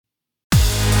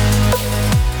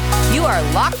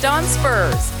are Locked On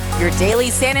Spurs, your daily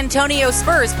San Antonio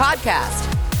Spurs podcast.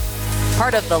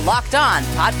 Part of the Locked On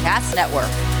Podcast Network,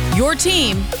 your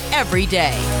team every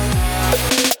day.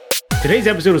 Today's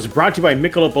episode is brought to you by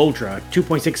Michelob Ultra.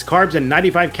 2.6 carbs and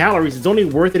 95 calories. It's only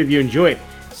worth it if you enjoy it.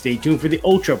 Stay tuned for the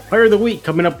Ultra Player of the Week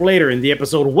coming up later in the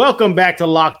episode. Welcome back to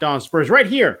Locked On Spurs right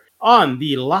here on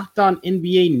the Locked On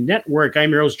NBA Network.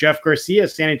 I'm your host, Jeff Garcia,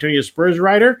 San Antonio Spurs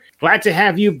writer. Glad to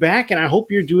have you back, and I hope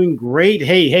you're doing great.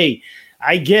 Hey,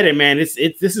 I get it, man. This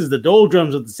is the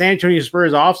doldrums of the San Antonio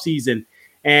Spurs offseason,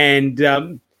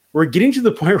 and we're getting to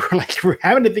the point where we're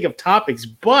having to think of topics,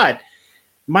 but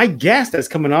my guest that's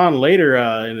coming on later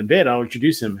in a bit, I'll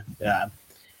introduce him.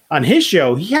 On his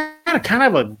show, he had a kind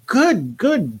of a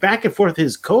good back and forth with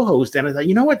his co-host, and I thought,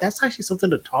 you know what, that's actually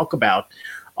something to talk about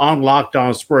on Locked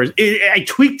On Spurs. I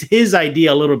tweaked his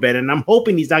idea a little bit, and I'm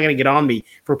hoping he's not going to get on me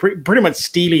for pretty much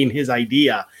stealing his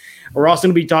idea. We're also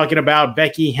going to be talking about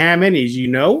Becky Hammon. As you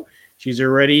know, she's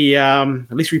already,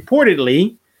 at least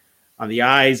reportedly, on the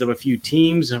eyes of a few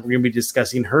teams. We're going to be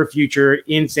discussing her future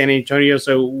in San Antonio.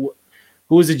 So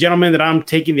who is the gentleman that I'm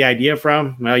taking the idea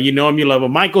from? Well, you know him, you love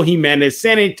him. Michael Jimenez,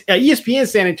 ESPN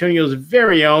San Antonio's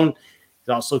very own. He's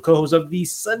also co-host of the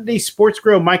Sunday Sports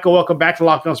Grill. Michael, welcome back to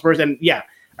Locked On Spurs. And yeah,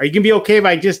 are you going to be okay if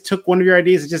I just took one of your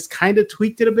ideas and just kind of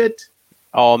tweaked it a bit?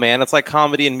 Oh, man, it's like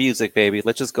comedy and music, baby.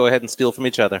 Let's just go ahead and steal from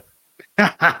each other.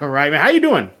 All right, man. How you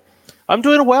doing? I'm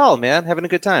doing well, man. Having a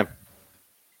good time.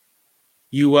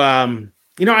 You're on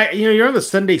the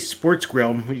Sunday Sports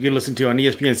Grill. You can listen to on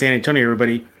ESPN San Antonio,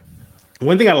 everybody.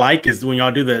 One thing I like is when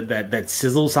y'all do that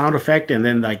sizzle sound effect and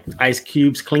then like ice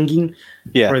cubes clinking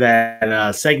for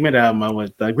that segment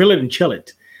with Grill It and Chill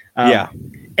It.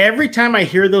 Every time I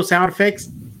hear those sound effects,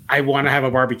 I want to have a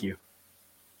barbecue.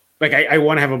 Like I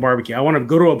want to have a barbecue. I want to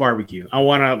go to a barbecue. I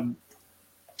want to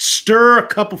stir a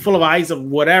cup full of ice of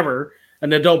whatever,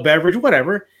 an adult beverage,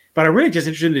 whatever. But I'm really just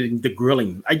interested in the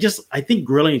grilling. I think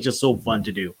grilling is just so fun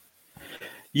to do.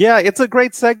 Yeah, it's a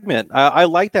great segment. I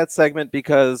like that segment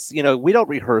because, we don't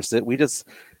rehearse it. We just,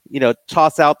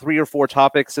 toss out 3 or 4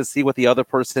 topics to see what the other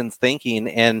person's thinking.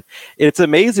 And it's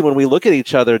amazing when we look at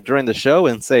each other during the show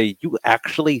and say, you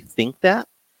actually think that?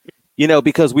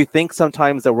 Because we think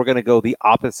sometimes that we're going to go the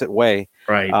opposite way.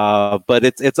 Right. But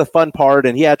it's a fun part.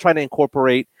 And trying to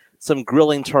incorporate some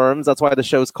grilling terms. That's why the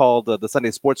show's called the Sunday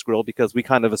Sports Grill, because we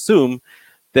kind of assume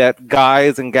that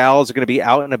guys and gals are going to be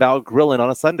out and about grilling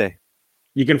on a Sunday.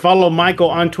 You can follow Michael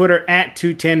on Twitter at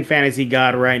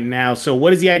 210FantasyGod right now. So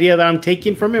what is the idea that I'm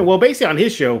taking from it? Well, basically on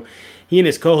his show, he and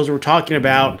his co-host were talking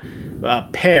about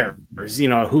pairs,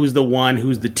 who's the one,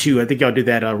 who's the two. I think y'all did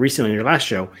that recently in your last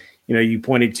show. You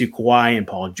pointed to Kawhi and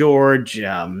Paul George,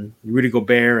 Rudy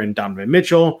Gobert and Donovan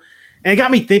Mitchell. And it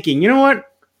got me thinking, you know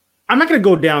what? I'm not going to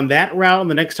go down that route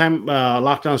the next time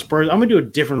Locked On Spurs. I'm going to do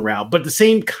a different route, but the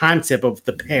same concept of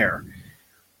the pair.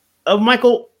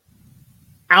 Michael,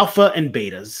 alpha and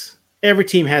betas. Every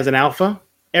team has an alpha.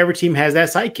 Every team has that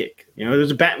sidekick.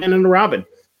 There's a Batman and a Robin.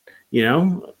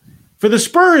 For the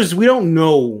Spurs, we don't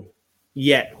know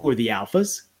yet who are the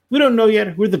alphas. We don't know yet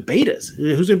who are the betas.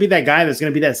 Who's going to be that guy that's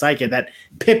going to be that sidekick, that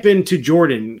Pippen to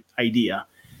Jordan idea.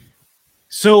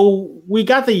 So we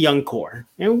got the young core,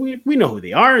 and we know who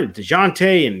they are.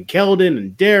 DeJounte and Keldon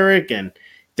and Derek and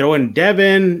throw in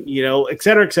Devin, et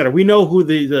cetera, et cetera. We know who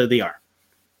they are.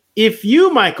 If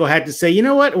you, Michael, had to say, you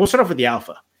know what, we'll start off with the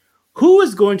alpha. Who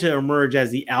is going to emerge as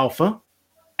the alpha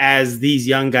as these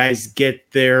young guys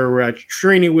get their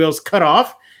training wheels cut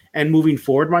off and moving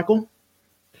forward, Michael?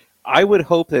 I would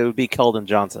hope that it would be Keldon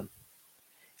Johnson.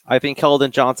 I think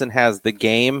Keldon Johnson has the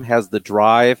game, has the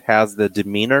drive, has the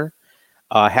demeanor,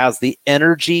 has the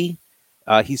energy.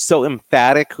 He's so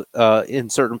emphatic in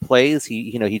certain plays.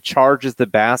 He charges the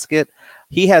basket.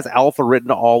 He has alpha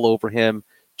written all over him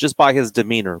just by his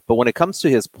demeanor. But when it comes to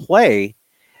his play,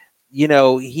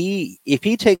 if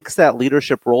he takes that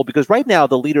leadership role, because right now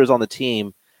the leaders on the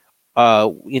team,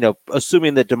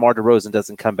 assuming that DeMar DeRozan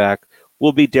doesn't come back,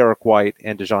 will be Derek White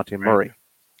and DeJounte Murray.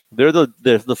 They're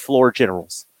the floor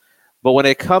generals. But when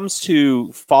it comes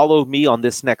to follow me on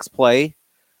this next play,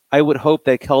 I would hope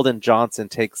that Keldon Johnson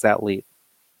takes that lead.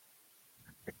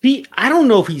 I don't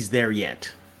know if he's there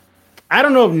yet. I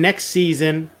don't know if next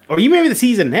season, or even maybe the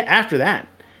season after that,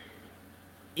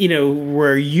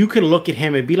 where you can look at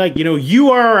him and be like, you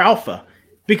are our alpha.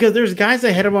 Because there's guys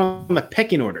ahead of him on the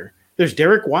pecking order. There's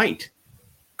Derek White.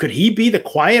 Could he be the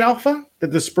quiet alpha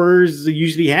that the Spurs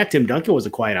usually had? Tim Duncan was a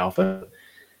quiet alpha.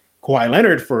 Kawhi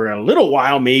Leonard for a little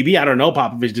while, maybe. I don't know.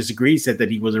 Popovich disagreed, said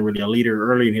that he wasn't really a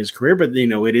leader early in his career, but,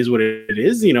 it is what it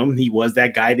is. He was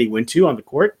that guy they went to on the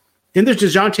court. Then there's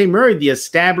DeJounte Murray, the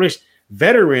established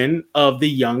veteran of the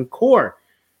young core.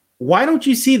 Why don't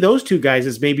you see those two guys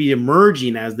as maybe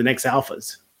emerging as the next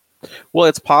alphas? Well,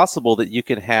 it's possible that you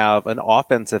can have an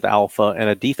offensive alpha and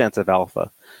a defensive alpha.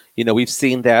 We've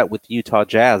seen that with Utah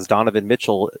Jazz. Donovan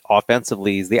Mitchell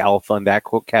offensively is the alpha in that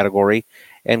category,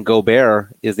 and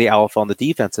Gobert is the alpha on the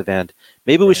defensive end.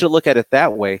 Maybe we should look at it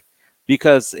that way,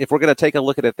 because if we're going to take a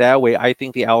look at it that way, I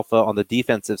think the alpha on the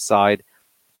defensive side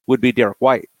would be Derek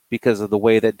White, because of the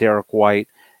way that Derek White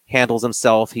handles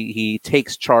himself. He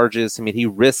takes charges. I mean, he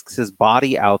risks his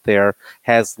body out there,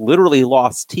 has literally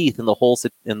lost teeth in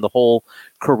the whole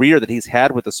career that he's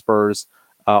had with the Spurs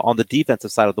on the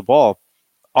defensive side of the ball.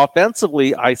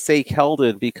 Offensively, I say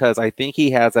Keldon because I think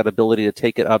he has that ability to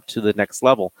take it up to the next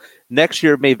level. Next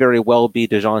year may very well be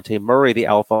DeJounte Murray, the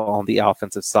alpha on the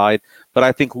offensive side, but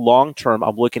I think long-term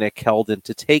I'm looking at Keldon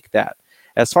to take that.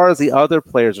 As far as the other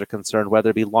players are concerned,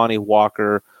 whether it be Lonnie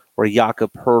Walker or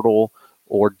Jakob Poeltl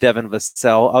or Devin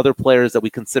Vassell, other players that we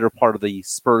consider part of the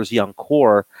Spurs young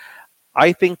core,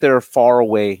 I think they're far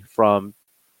away from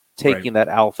taking that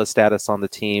alpha status on the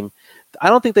team. I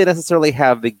don't think they necessarily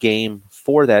have the game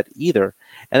for that either.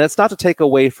 And that's not to take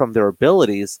away from their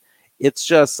abilities. It's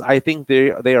just, I think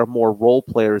they are more role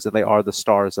players than they are the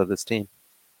stars of this team.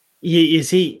 You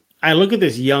see, I look at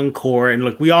this young core, and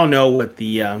look, we all know what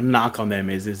the knock on them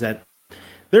is that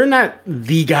they're not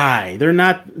the guy. They're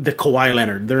not the Kawhi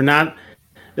Leonard. They're not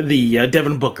the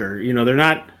Devin Booker. They're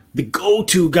not the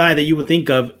go-to guy that you would think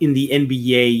of in the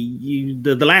NBA,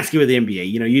 the landscape of the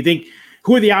NBA. You think,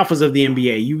 who are the alphas of the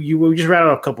NBA? You just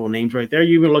rattled a couple of names right there.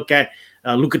 You even look at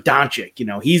Luka Doncic.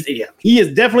 He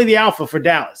is definitely the alpha for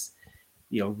Dallas.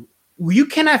 You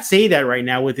cannot say that right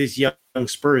now with this young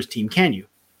Spurs team, can you?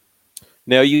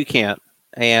 No, you can't.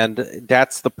 And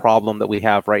that's the problem that we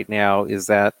have right now, is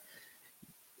that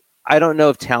I don't know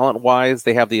if talent-wise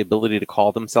they have the ability to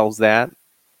call themselves that.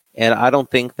 And I don't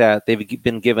think that they've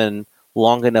been given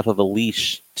long enough of a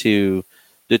leash to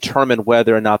determine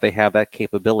whether or not they have that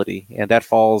capability. And that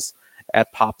falls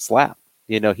at Pop's lap.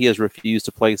 He has refused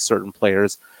to play certain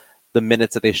players the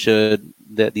minutes that they should,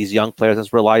 that these young players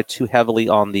has relied too heavily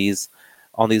on these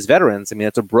veterans. I mean,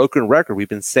 it's a broken record. We've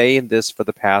been saying this for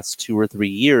the past 2 or 3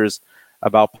 years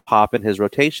about Pop and his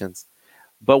rotations.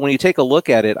 But when you take a look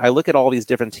at it, I look at all these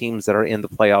different teams that are in the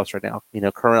playoffs right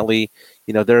now. Currently,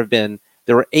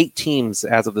 there were 8 teams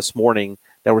as of this morning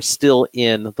that were still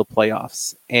in the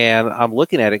playoffs. And I'm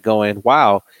looking at it going,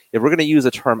 wow, if we're going to use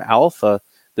the term alpha,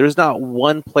 there's not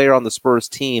one player on the Spurs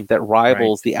team that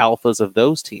rivals the alphas of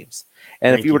those teams.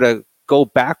 And if you were to go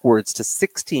backwards to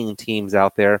 16 teams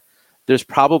out there, there's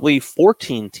probably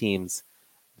 14 teams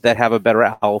that have a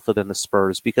better alpha than the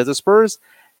Spurs, because the Spurs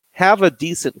have a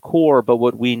decent core, but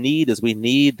what we need is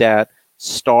that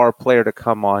star player to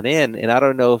come on in. And I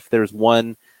don't know if there's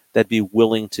one that'd be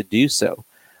willing to do so.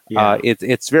 Yeah.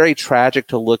 It's very tragic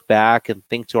to look back and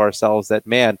think to ourselves that,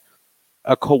 man,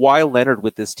 a Kawhi Leonard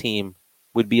with this team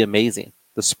would be amazing.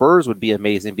 The Spurs would be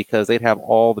amazing because they'd have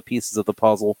all the pieces of the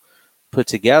puzzle put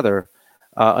together.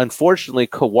 Unfortunately,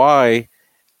 Kawhi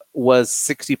was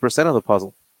 60% of the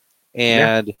puzzle.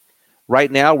 And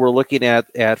right now we're looking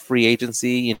at free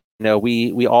agency.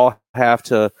 We all have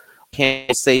to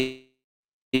say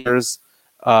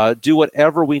do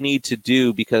whatever we need to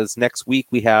do, because next week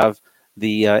we have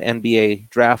the NBA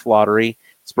draft lottery.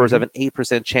 Spurs have an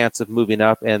 8% chance of moving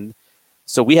up, and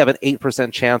so we have an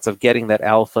 8% chance of getting that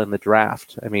alpha in the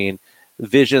draft. I mean,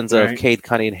 visions of Cade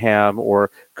Cunningham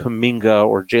or Kuminga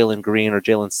or Jalen Green or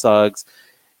Jalen Suggs,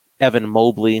 Evan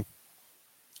Mobley,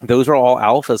 those are all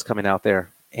alphas coming out there.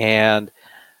 And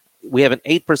we have an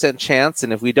 8% chance,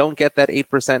 and if we don't get that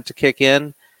 8% to kick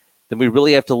in, then we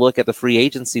really have to look at the free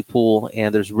agency pool,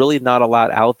 and there's really not a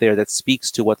lot out there that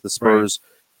speaks to what the Spurs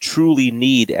truly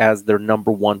need as their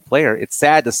number one player. It's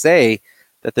sad to say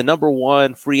that the number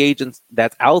one free agent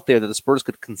that's out there that the Spurs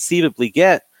could conceivably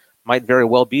get might very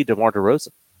well be DeMar DeRozan.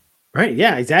 Right,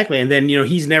 yeah, exactly. And then,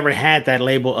 he's never had that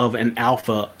label of an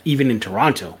alpha, even in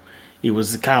Toronto. He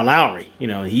was Kyle Lowry.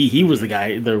 He was the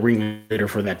guy, the ringleader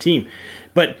for that team.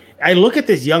 But I look at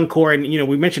this young core, and,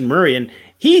 we mentioned Murray, and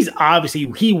he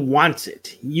wants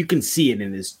it. You can see it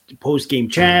in his post-game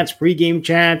chats, pre-game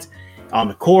chats, on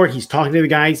the court. He's talking to the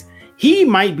guys. He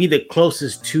might be the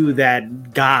closest to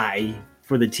that guy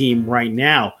for the team right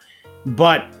now.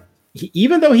 But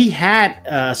even though he had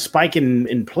a spike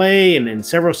in play and in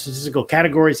several statistical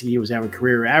categories, he was having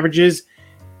career averages.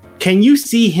 Can you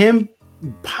see him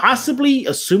possibly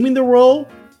assuming the role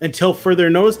until further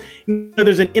notice?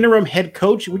 There's an interim head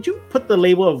coach. Would you put the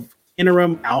label of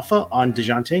interim alpha on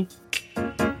DeJounte?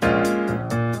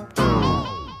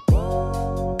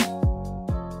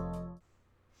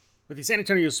 With the San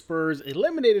Antonio Spurs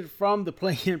eliminated from the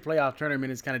play-in playoff tournament,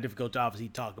 it's kind of difficult to obviously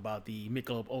talk about the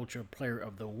Michelob Ultra Player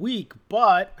of the Week.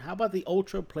 But how about the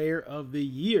Ultra Player of the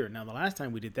Year? Now, the last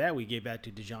time we did that, we gave that to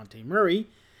DeJounte Murray.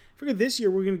 Figure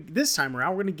this time around,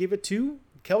 we're going to give it to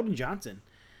Keldon Johnson.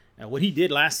 Now, what he did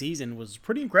last season was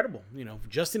pretty incredible.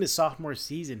 Just in his sophomore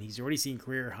season, he's already seen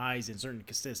career highs in certain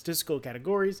statistical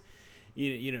categories.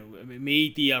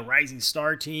 Made the Rising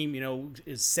Star team.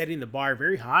 Is setting the bar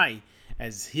very high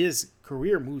as his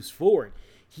career moves forward.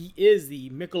 He is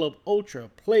the Michelob Ultra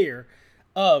Player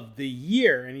of the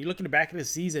Year. And you look in the back of the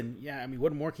season,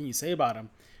 what more can you say about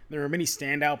him? There were many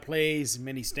standout plays,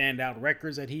 many standout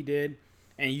records that he did.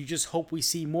 And you just hope we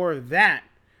see more of that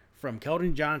from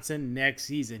Keldon Johnson next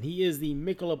season. He is the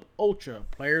Michelob Ultra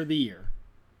Player of the Year.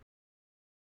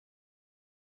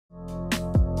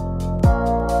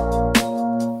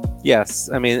 Yes,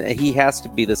 he has to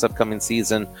be this upcoming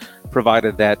season,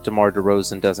 provided that DeMar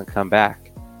DeRozan doesn't come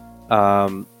back.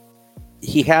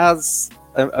 He has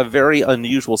a very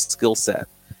unusual skill set.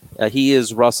 He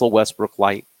is Russell Westbrook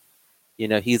light.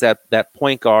 He's that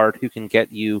point guard who can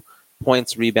get you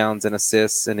points, rebounds, and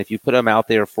assists. And if you put him out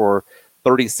there for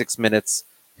 36 minutes,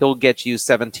 he'll get you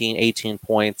 17, 18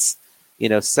 points,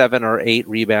 7 or 8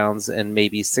 rebounds, and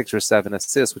maybe 6 or 7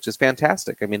 assists, which is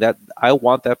fantastic. I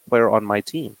want that player on my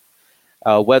team.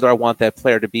 Whether I want that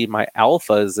player to be my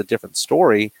alpha is a different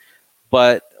story,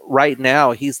 but right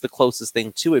now he's the closest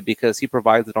thing to it because he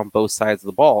provides it on both sides of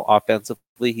the ball.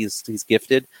 Offensively, he's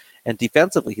gifted, and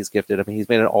defensively, he's gifted. He's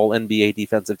made an All-NBA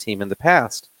defensive team in the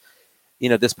past.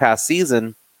 This past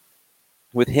season,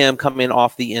 with him coming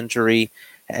off the injury,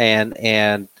 and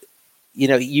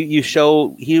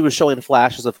he was showing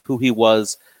flashes of who he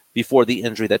was before the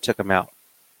injury that took him out.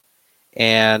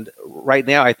 And right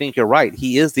now, I think you're right.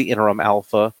 He is the interim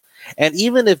alpha. And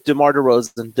even if DeMar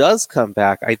DeRozan does come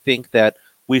back, I think that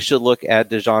we should look at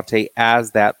DeJounte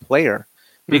as that player.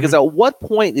 Because at what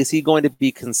point is he going to be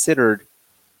considered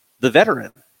the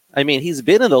veteran? He's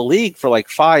been in the league for like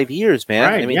 5 years,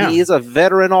 man. Right, He is a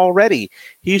veteran already.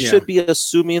 He should be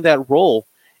assuming that role.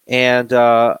 And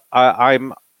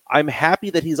I'm happy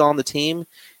that he's on the team.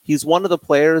 He's one of the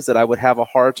players that I would have a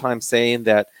hard time saying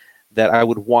that I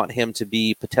would want him to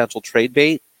be potential trade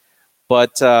bait.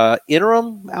 But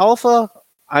interim alpha,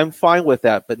 I'm fine with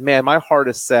that. But man, my heart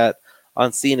is set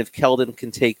on seeing if Keldon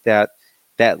can take that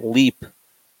leap.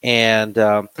 And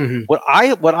what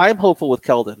I'm hopeful with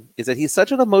Keldon is that he's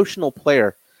such an emotional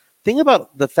player. Think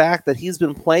about the fact that he's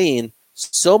been playing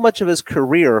so much of his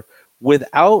career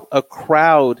without a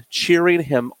crowd cheering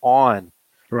him on.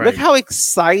 Right. Look how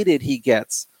excited he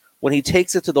gets when he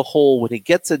takes it to the hole, when he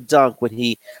gets a dunk, when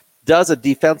he does a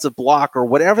defensive block or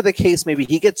whatever the case may be.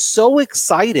 He gets so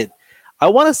excited. I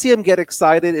want to see him get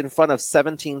excited in front of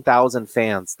 17,000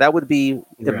 fans. That would be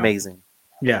amazing.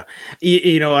 Yeah.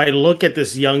 I look at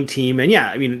this young team and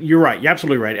you're right. You're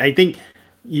absolutely right. I think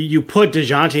you put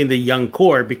DeJounte in the young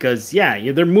core because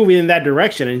they're moving in that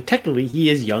direction. And technically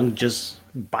he is young, just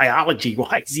biology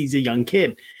wise, he's a young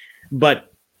kid,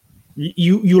 but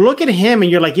you look at him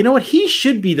and you're like, you know what? He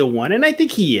should be the one. And I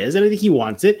think he is. And I think he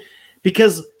wants it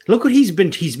because look what he's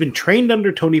been trained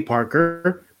under Tony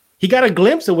Parker. He got a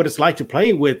glimpse of what it's like to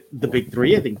play with the big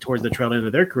three, I think, towards the trail end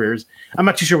of their careers. I'm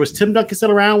not too sure. Was Tim Duncan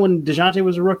still around when DeJounte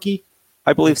was a rookie?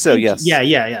 I believe so, yes.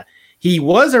 Yeah. He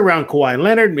was around Kawhi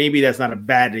Leonard. Maybe that's not a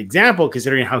bad example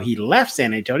considering how he left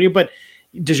San Antonio, but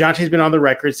DeJounte's been on the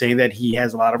record saying that he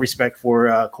has a lot of respect for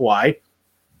Kawhi.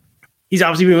 He's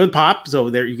obviously been with Pop, so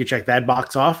there you can check that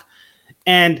box off.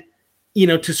 And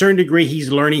to a certain degree,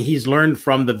 he's learned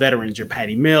from the veterans. Your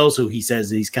Patty Mills, who he says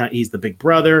he's the big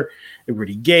brother,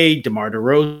 Rudy Gay, DeMar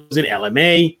DeRozan,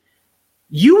 LMA.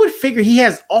 You would figure he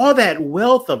has all that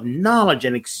wealth of knowledge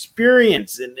and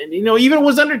experience, and even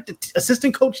was under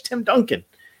assistant coach Tim Duncan.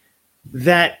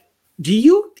 Are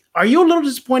you a little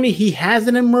disappointed he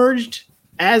hasn't emerged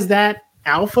as that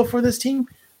alpha for this team,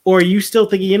 or are you still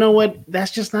thinking,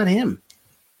 that's just not him?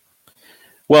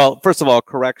 Well, first of all,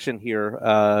 correction here.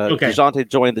 DeJounte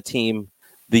joined the team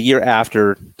the year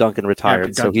after Duncan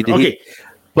retired. So he did. Okay.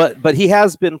 But he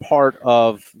has been part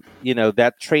of,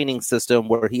 that training system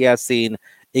where he has seen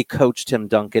a coach Tim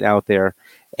Duncan out there.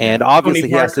 And obviously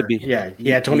he has to be.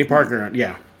 Yeah, Tony Parker.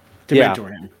 Yeah. To mentor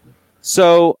him.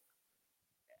 So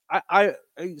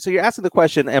so you're asking the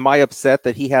question, am I upset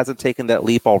that he hasn't taken that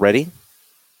leap already?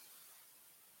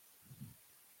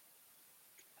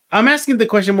 I'm asking the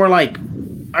question more like,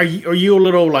 are you a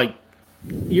little like,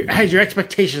 has your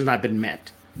expectations not been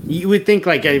met? You would think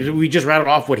like we just rattled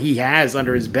off what he has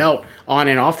under his belt on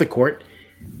and off the court.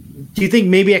 Do you think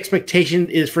maybe expectation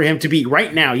is for him to be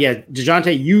right now? Yeah,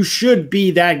 DeJounte, you should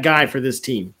be that guy for this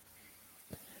team.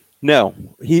 No,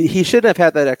 he shouldn't have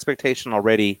had that expectation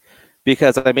already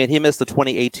because, I mean, he missed the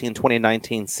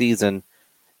 2018-2019 season,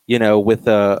 with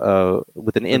an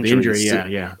With the injury.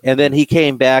 injury, yeah. And then he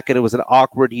came back and it was an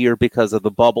awkward year because of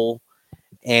the bubble.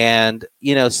 And,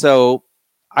 so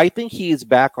I think he's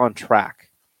back on track.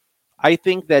 I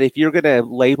think that if you're going to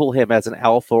label him as an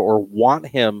alpha or want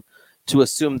him to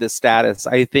assume this status,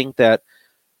 I think that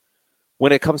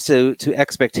when it comes to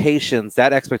expectations,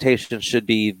 that expectation should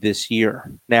be this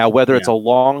year. Now, whether it's a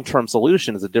long-term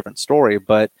solution is a different story,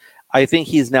 but I think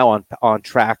he's now on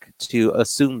track to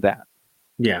assume that.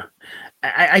 Yeah.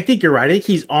 I think you're right. I think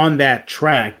he's on that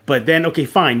track. But then, okay,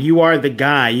 fine. You are the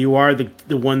guy. You are the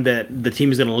one that the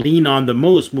team is going to lean on the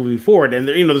most moving forward. And,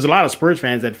 there's a lot of Spurs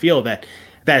fans that feel that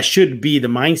should be the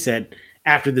mindset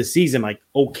after the season. Like,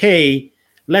 okay,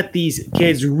 let these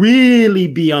kids really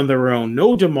be on their own.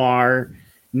 No DeMar,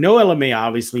 no LMA,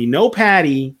 obviously, no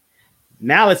Patty.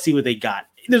 Now let's see what they got.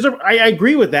 I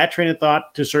agree with that train of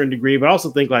thought to a certain degree, but I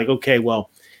also think like, okay,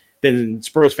 well, then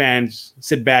Spurs fans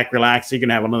sit back, relax. You're going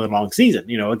to have another long season.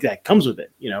 That comes with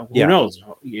it. Who knows?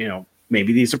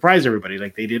 Maybe they surprise everybody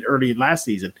like they did early last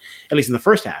season, at least in the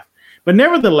first half. But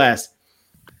nevertheless,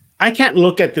 I can't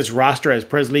look at this roster as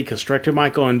presently constructed,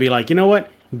 Michael, and be like, you know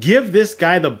what? Give this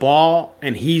guy the ball,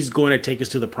 and he's going to take us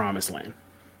to the promised land.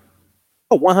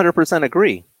 100%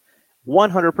 agree.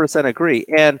 100% agree.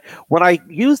 And when I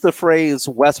use the phrase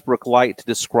Westbrook light to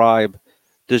describe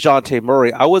DeJounte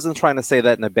Murray, I wasn't trying to say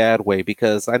that in a bad way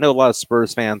because I know a lot of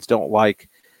Spurs fans don't like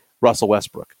Russell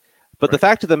Westbrook. But the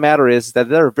fact of the matter is that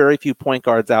there are very few point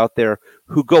guards out there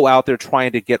who go out there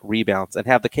trying to get rebounds and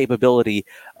have the capability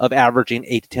of averaging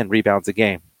 8 to 10 rebounds a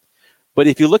game. But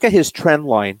if you look at his trend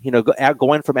line,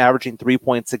 going from averaging 3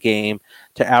 points a game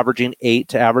to averaging 8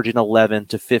 to averaging 11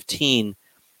 to 15,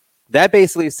 that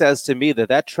basically says to me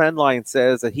that trend line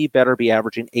says that he better be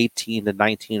averaging 18 to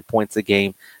 19 points a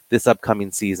game this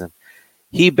upcoming season.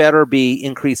 He better be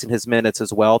increasing his minutes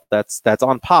as well. That's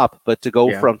on Pop, but to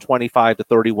go from 25 to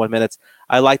 31 minutes,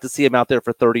 I like to see him out there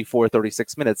for 34,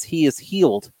 36 minutes. He is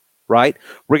healed, right?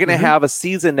 We're going to have a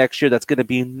season next year that's going to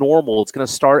be normal. It's going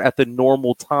to start at the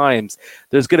normal times.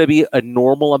 There's going to be a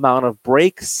normal amount of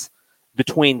breaks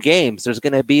between games. There's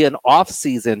going to be an off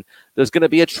season. There's going to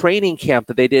be a training camp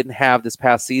that they didn't have this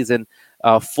past season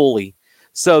fully.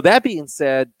 So that being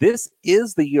said, this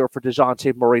is the year for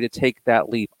DeJounte Murray to take that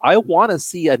leap. I want to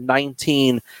see a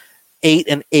 19,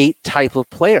 8-8 type of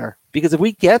player because if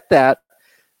we get that,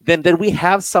 then we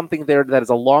have something there that is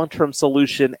a long-term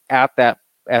solution at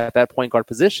that point guard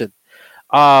position.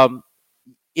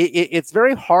 It's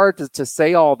very hard to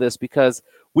say all this because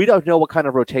we don't know what kind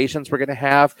of rotations we're going to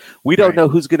have. We don't know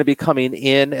who's going to be coming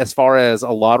in as far as a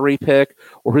lottery pick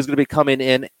or who's going to be coming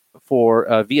in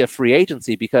for via free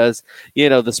agency because,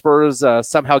 the Spurs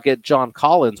somehow get John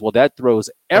Collins. Well, that throws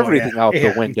everything out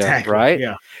the window, exactly. right?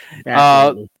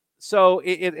 Yeah. So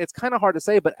it's kind of hard to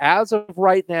say, but as of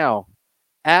right now,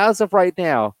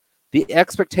 the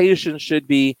expectation should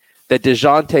be that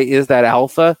DeJounte is that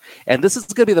alpha. And this is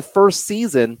going to be the first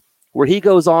season where he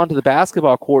goes on to the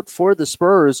basketball court for the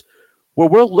Spurs, where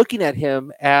we're looking at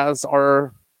him as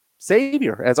our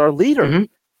savior, as our leader,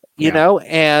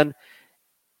 and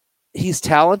he's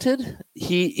talented.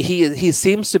 He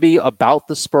seems to be about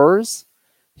the Spurs.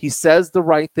 He says the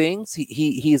right things.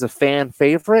 He's a fan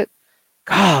favorite.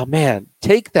 God, man,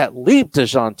 take that leap,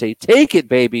 DeJounte. Take it,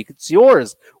 baby. It's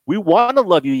yours. We want to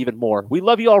love you even more. We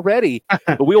love you already,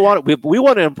 but we want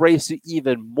to embrace you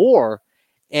even more.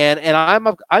 And I'm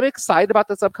excited about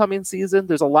this upcoming season.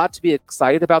 There's a lot to be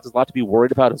excited about. There's a lot to be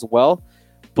worried about as well.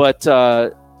 But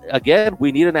again,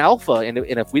 we need an alpha, and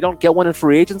if we don't get one in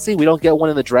free agency, we don't get one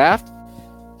in the draft.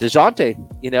 DeJounte,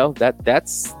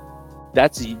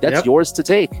 that's yours to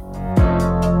take.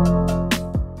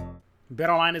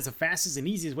 BetOnline is the fastest and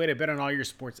easiest way to bet on all your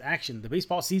sports action. The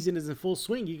baseball season is in full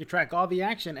swing. You can track all the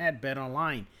action at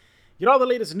BetOnline. Get all the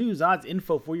latest news, odds,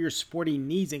 info for your sporting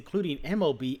needs, including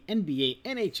MLB, NBA,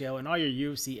 NHL, and all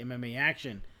your UFC MMA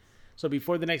action. So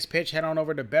before the next pitch, head on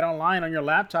over to BetOnline on your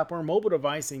laptop or mobile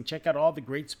device and check out all the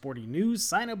great sporting news,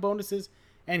 sign-up bonuses,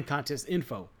 and contest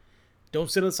info. Don't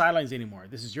sit on the sidelines anymore.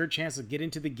 This is your chance to get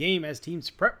into the game as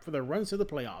teams prep for their runs to the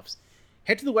playoffs.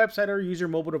 Head to the website or use your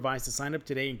mobile device to sign up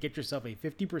today and get yourself a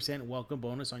 50% welcome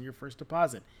bonus on your first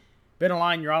deposit.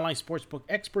 BetOnline, your online sportsbook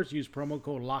experts, use promo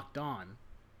code LOCKEDON.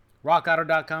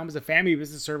 RockAuto.com is a family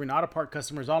business serving auto part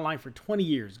customers online for 20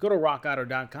 years. Go to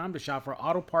RockAuto.com to shop for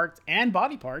auto parts and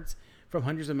body parts from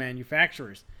hundreds of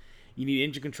manufacturers. You need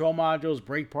engine control modules,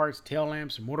 brake parts, tail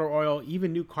lamps, motor oil,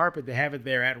 even new carpet. They have it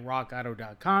there at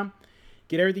RockAuto.com.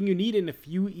 Get everything you need in a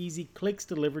few easy clicks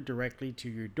delivered directly to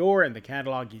your door, and the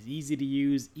catalog is easy to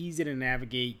use, easy to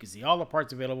navigate. You can see all the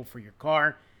parts available for your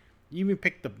car. You even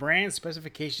pick the brand,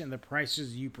 specification, and the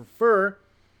prices you prefer.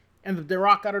 And the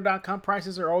RockAuto.com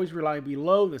prices are always reliably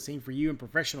low, the same for you and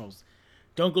professionals.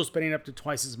 Don't go spending up to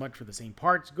twice as much for the same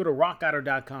parts. Go to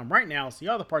RockAuto.com right now, see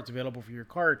all the parts available for your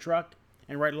car or truck,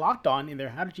 and write Locked On in their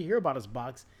How Did You Hear About Us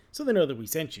box so they know that we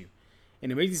sent you. An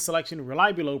amazing selection,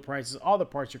 reliably low prices, all the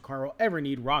parts your car will ever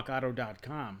need,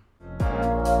 RockAuto.com.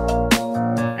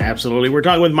 Absolutely. We're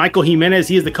talking with Michael Jimenez.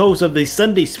 He is the co-host of the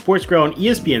Sunday Sports Grill on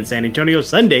ESPN San Antonio,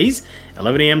 Sundays,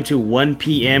 11 a.m. to 1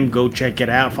 p.m. Go check it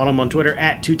out. Follow him on Twitter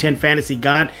at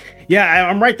 210FantasyGod. Yeah,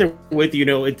 I'm right there with you. You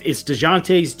know, it's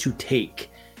DeJounte's to take,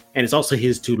 and it's also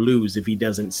his to lose if he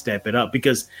doesn't step it up.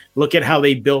 Because look at how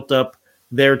they built up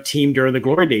their team during the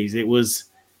glory days. It was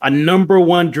a number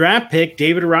one draft pick,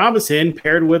 David Robinson,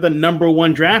 paired with a number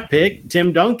one draft pick,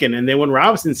 Tim Duncan. And then when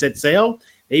Robinson set sail,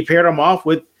 they paired him off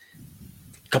with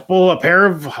a pair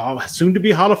of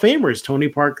soon-to-be Hall of Famers, Tony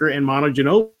Parker and Manu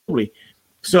Ginobili.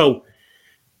 So,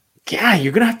 yeah,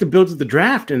 you're going to have to build to the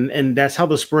draft, and that's how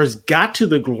the Spurs got to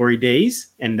the glory days,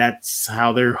 and that's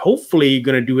how they're hopefully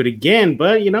going to do it again.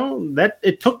 But, you know, that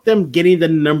it took them getting the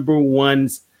number one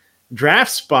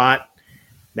draft spot.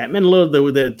 That meant a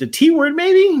little the T word,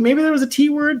 maybe. Maybe there was a T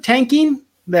word, tanking,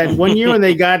 that one year when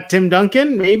they got Tim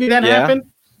Duncan. Maybe that happened.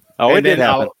 Oh, it did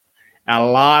happen. A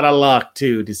lot of luck,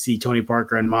 too, to see Tony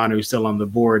Parker and Manu still on the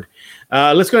board.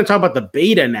 Let's go and talk about the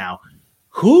beta now.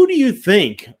 Who do you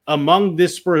think among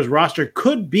this Spurs roster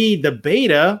could be the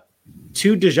beta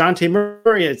to DeJounte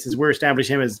Murray, since we're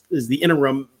establishing him as the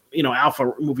interim,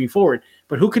 alpha moving forward?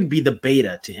 But who could be the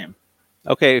beta to him?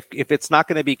 Okay, if it's not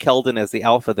going to be Keldon as the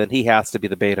alpha, then he has to be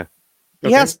the beta.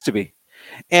 He has to be.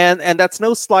 And that's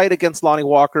no slight against Lonnie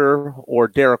Walker or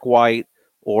Derek White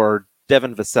or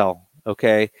Devin Vassell,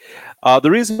 okay? The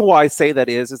reason why I say that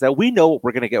is that we know what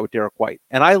we're going to get with Derek White.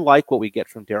 And I like what we get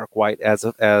from Derek White as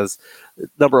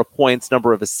number of points,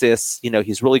 number of assists.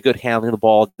 He's really good handling the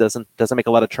ball, doesn't make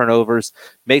a lot of turnovers,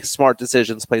 makes smart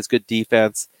decisions, plays good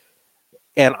defense.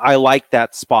 And I like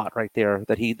that spot right there.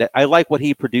 That I like what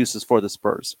he produces for the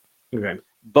Spurs. Okay.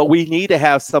 But we need to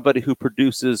have somebody who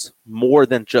produces more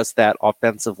than just that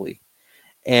offensively.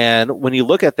 And when you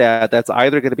look at that, that's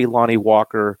either going to be Lonnie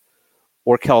Walker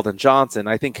or Keldon Johnson.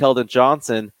 I think Keldon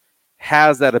Johnson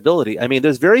has that ability. I mean,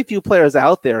 there's very few players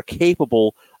out there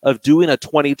capable of doing a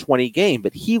 20-20 game,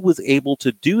 but he was able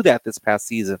to do that this past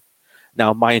season.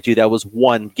 Now, mind you, that was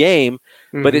one game,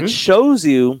 but it shows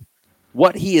you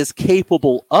what he is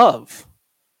capable of.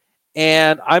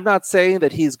 And I'm not saying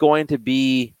that he's going to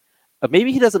be,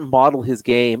 maybe he doesn't model his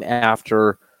game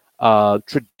after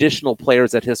traditional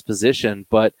players at his position,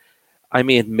 but I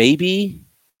mean, maybe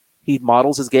he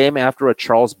models his game after a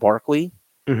Charles Barkley,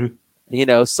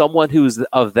 someone who's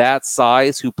of that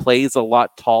size, who plays a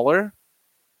lot taller,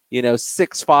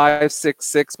 6'5",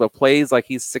 6'6", but plays like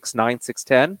he's 6'9",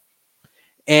 6'10".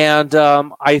 And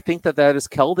I think that is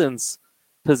Keldon's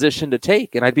position to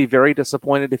take, and I'd be very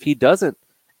disappointed if he doesn't,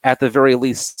 at the very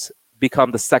least, become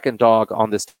the second dog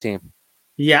on this team.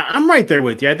 Yeah, I'm right there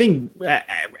with you. I think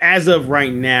as of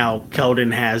right now,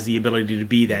 Keldon has the ability to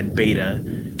be that beta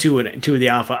to the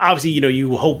alpha. Obviously,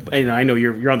 you hope, and I know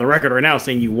you're on the record right now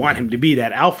saying you want him to be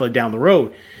that alpha down the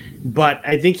road, but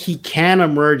I think he can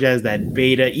emerge as that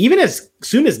beta even as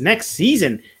soon as next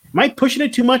season. Am I pushing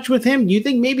it too much with him? Do you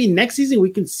think maybe next season we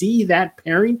can see that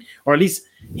pairing, or at least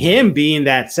him being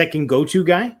that second go-to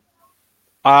guy?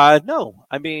 No.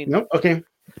 I mean, no. Okay.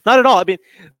 Not at all. I mean,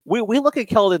 we look at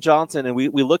Keldon Johnson and we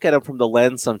look at him from the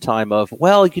lens sometime of,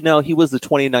 well, he was the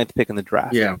 29th pick in the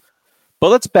draft. Yeah. But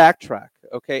let's backtrack.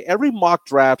 Okay. Every mock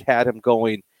draft had him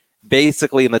going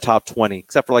basically in the top 20,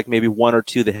 except for like maybe one or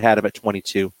two that had him at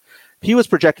 22. He was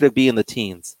projected to be in the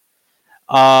teens.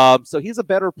 So he's a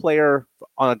better player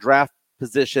on a draft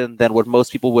position than what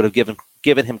most people would have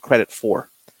given him credit for.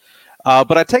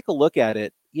 But I take a look at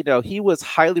it. He was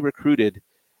highly recruited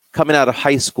coming out of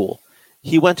high school.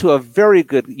 He went to a very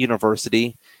good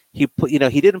university. He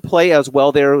didn't play as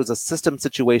well there. It was a system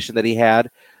situation that he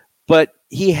had, but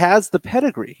he has the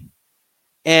pedigree.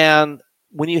 And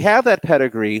when you have that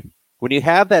pedigree, when you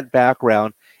have that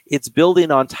background, it's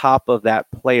building on top of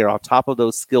that player, on top of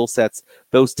those skill sets,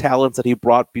 those talents that he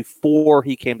brought before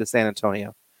he came to San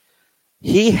Antonio.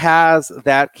 He has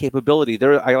that capability.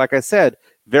 Like I said,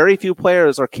 very few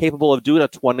players are capable of doing a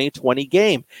 20-20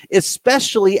 game,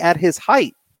 especially at his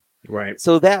height. Right.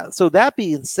 So that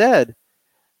being said,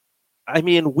 I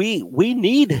mean, we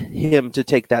need him to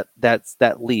take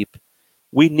that leap.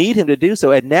 We need him to do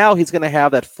so. And now he's going to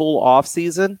have that full off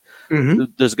season.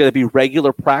 There's going to be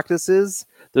regular practices.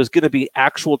 There's going to be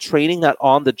actual training, not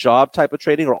on the job type of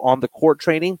training or on the court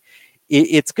training.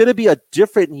 It's going to be a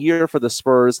different year for the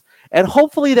Spurs. And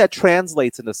hopefully that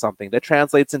translates into something that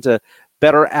translates into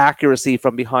better accuracy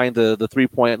from behind the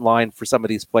 3-point line for some of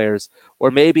these players. Or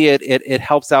maybe it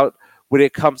helps out when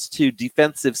it comes to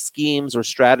defensive schemes or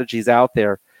strategies out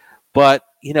there. But,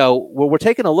 when we're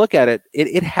taking a look at it,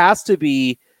 it has to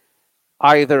be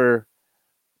either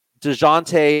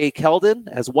DeJounte Keldon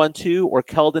as 1-2 or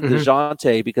Keldon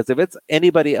DeJounte, because if it's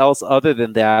anybody else other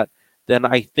than that, then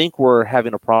I think we're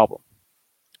having a problem.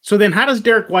 So then how does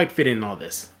Derek White fit in all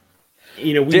this?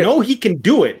 We know he can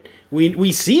do it.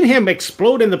 We seen him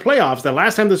explode in the playoffs. The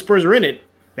last time the Spurs were in it,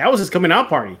 that was his coming out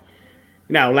party.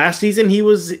 Now, last season he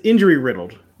was injury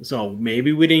riddled. So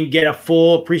maybe we didn't get a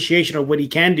full appreciation of what he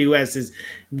can do as his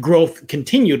growth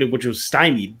continued, which was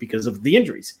stymied because of the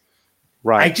injuries.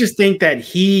 Right. I just think that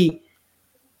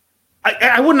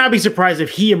I would not be surprised if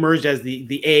he emerged as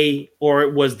the A or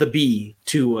it was the B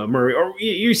to Murray. Or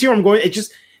you see where I'm going?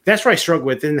 That's where I struggle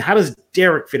with. And how does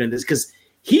Derek fit in this? Because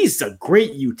he's a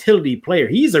great utility player.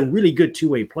 He's a really good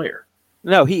two-way player.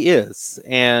 No, he is.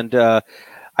 And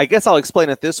I guess I'll explain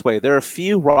it this way. There are a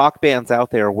few rock bands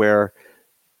out there where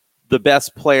the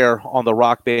best player on the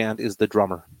rock band is the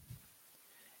drummer.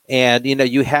 And,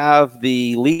 you have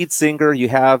the lead singer, you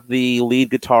have the lead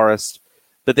guitarist,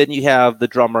 but then you have the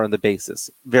drummer and the bassist.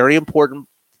 Very important,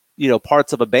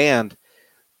 parts of a band.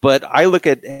 But I look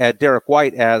at Derek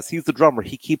White as he's the drummer.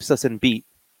 He keeps us in beat.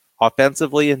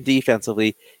 Offensively and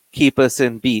defensively, keep us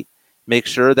in beat. Make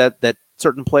sure that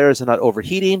certain players are not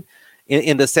overheating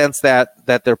in the sense that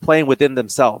they're playing within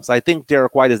themselves. I think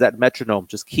Derek White is that metronome.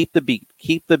 Just keep the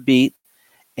beat,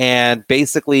 and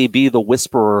basically be the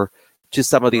whisperer to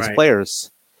some of these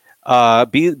players.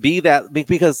 Be that,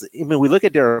 because we look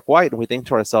at Derek White and we think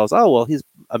to ourselves, oh, well, he's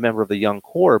a member of the young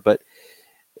core, but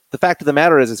the fact of the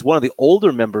matter is, it's one of the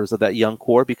older members of that young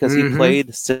core because he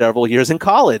played several years in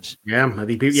college. Yeah, I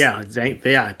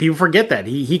think people forget that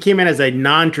he came in as a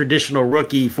non-traditional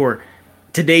rookie for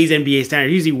today's NBA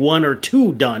standard. Usually 1 or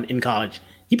 2 done in college.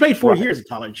 He played 4 years in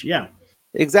college. Yeah,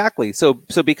 exactly. So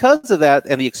because of that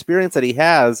and the experience that he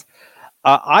has,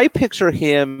 I picture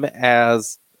him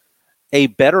as a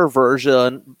better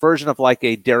version of like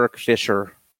a Derek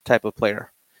Fisher type of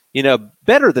player.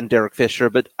 Better than Derek Fisher,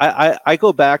 but I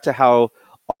go back to how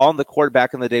on the court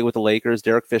back in the day with the Lakers,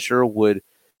 Derek Fisher would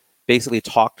basically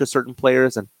talk to certain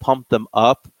players and pump them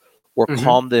up or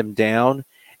calm them down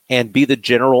and be the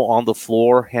general on the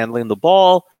floor, handling the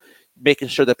ball, making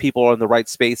sure that people are in the right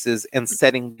spaces and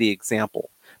setting the example.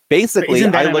 Basically,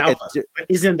 isn't that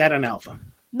an alpha?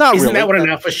 Not Isn't really. that what an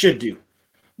alpha should do?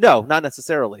 No, not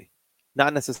necessarily.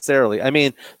 Not necessarily. I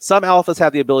mean, some alphas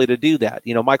have the ability to do that.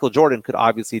 Michael Jordan could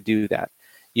obviously do that.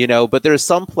 But there's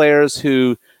some players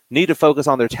who need to focus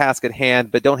on their task at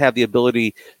hand, but don't have the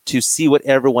ability to see what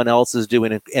everyone else is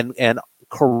doing and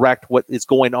correct what is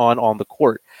going on the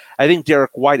court. I think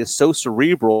Derek White is so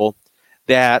cerebral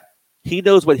that he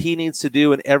knows what he needs to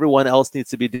do and everyone else needs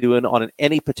to be doing on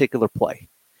any particular play.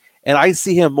 And I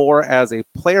see him more as a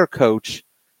player coach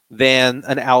than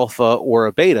an alpha or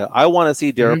a beta. I want to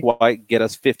see Derek White get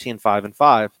us 15, 5, and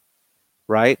 5,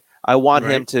 right? I want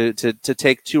him to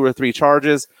take 2 or 3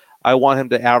 charges. I want him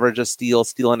to average a steal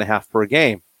and a half per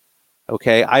game.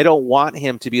 Okay, I don't want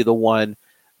him to be the one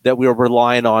that we are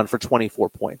relying on for 24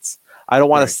 points. I don't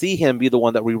want to see him be the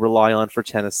one that we rely on for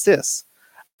 10 assists.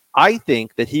 I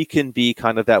think that he can be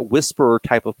kind of that whisperer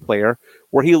type of player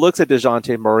where he looks at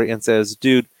DeJounte Murray and says,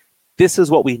 dude, this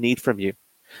is what we need from you.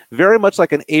 Very much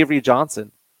like an Avery Johnson.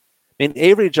 I mean,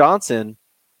 Avery Johnson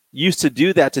used to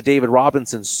do that to David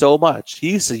Robinson so much.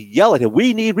 He used to yell at him,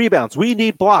 we need rebounds, we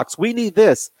need blocks, we need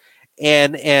this.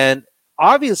 And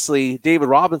obviously, David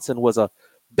Robinson was a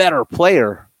better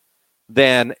player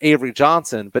than Avery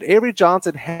Johnson, but Avery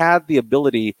Johnson had the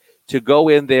ability to go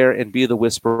in there and be the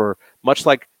whisperer, much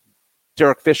like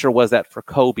Derek Fisher was that for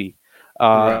Kobe.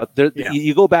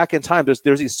 You go back in time, there's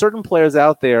these certain players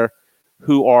out there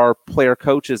who are player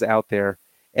coaches out there,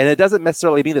 and it doesn't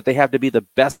necessarily mean that they have to be the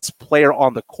best player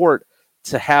on the court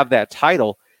to have that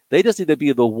title. They just need to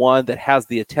be the one that has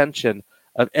the attention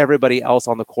of everybody else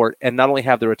on the court, and not only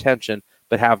have their attention,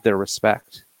 but have their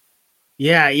respect.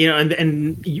 Yeah,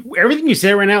 everything you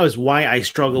say right now is why I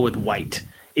struggle with White,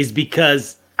 is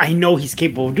because I know he's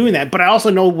capable of doing that, but I also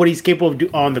know what he's capable of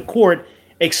doing on the court,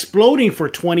 exploding for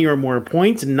 20 or more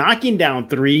points, knocking down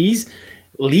threes,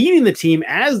 leading the team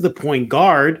as the point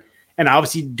guard, and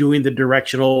obviously doing the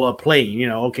directional playing.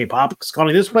 Okay, Pop's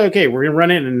calling this play. Okay, we're going to run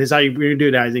it, and this is how you're going to do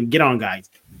it, guys, and get on, guys.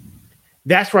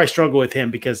 That's where I struggle with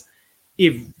him, because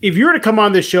if you were to come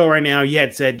on this show right now, you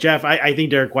had said, Jeff, I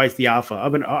think Derek White's the alpha. I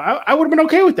would have been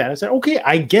okay with that. I said, okay,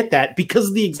 I get that, because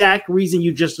of the exact reason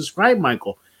you just described,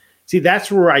 Michael. See,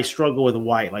 that's where I struggle with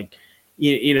White. Like,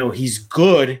 he's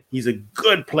good. He's a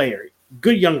good player,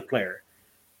 good young player.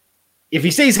 If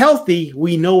he stays healthy,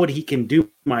 we know what he can do,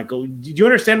 Michael. Do you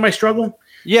understand my struggle?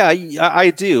 Yeah, I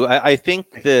do. I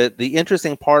think the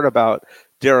interesting part about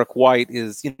Derek White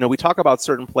is, we talk about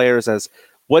certain players as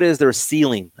what is their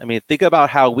ceiling. I mean, think about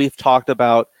how we've talked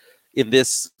about in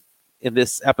this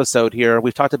episode here.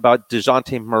 We've talked about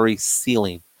DeJounte Murray's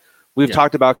ceiling. We've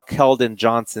talked about Keldon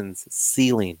Johnson's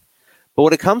ceiling. But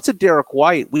when it comes to Derek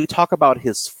White, we talk about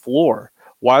his floor.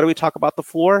 Why do we talk about the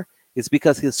floor? It's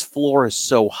because his floor is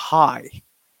so high.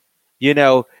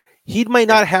 He might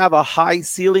not have a high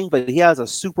ceiling, but he has a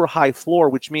super high floor,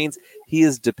 which means he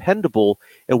is dependable,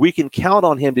 and we can count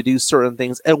on him to do certain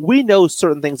things. And we know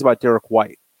certain things about Derek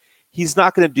White. He's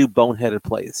not going to do boneheaded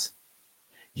plays.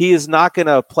 He is not going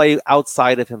to play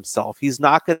outside of himself. He's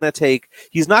not going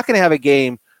to have a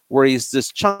game where he's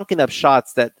just chunking up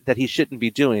shots that he shouldn't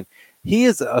be doing. He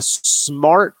is a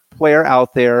smart player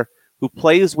out there who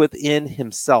plays within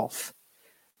himself.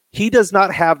 He does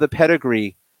not have the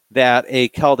pedigree that a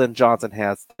Keldon Johnson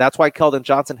has. That's why Keldon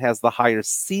Johnson has the higher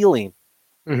ceiling.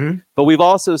 Mm-hmm. But we've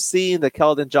also seen that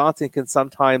Keldon Johnson can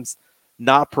sometimes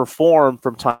not perform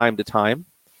from time to time.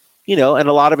 And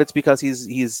a lot of it's because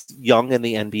he's young in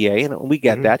the NBA, and we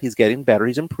get that. He's getting better.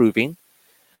 He's improving.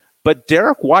 But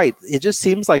Derek White, it just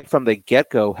seems like from the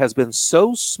get-go, has been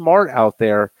so smart out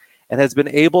there and has been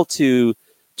able to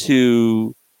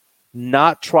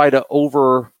not try to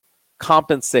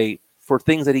overcompensate for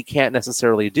things that he can't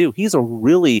necessarily do. He's a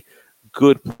really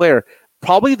good player.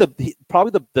 Probably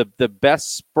the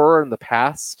best Spur in the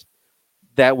past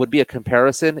that would be a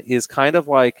comparison is kind of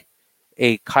like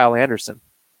a Kyle Anderson.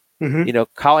 Mm-hmm.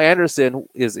 Kyle Anderson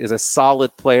is a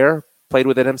solid player, played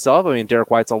within himself. I mean, Derek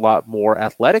White's a lot more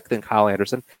athletic than Kyle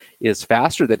Anderson, is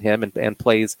faster than him, and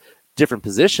plays different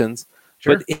positions.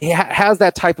 Sure. But he has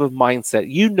that type of mindset.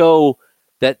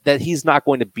 That he's not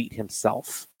going to beat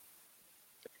himself.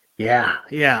 Yeah.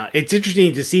 It's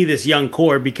interesting to see this young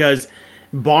core, because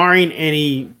barring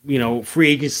any,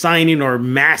 free agent signing or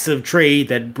massive trade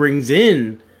that brings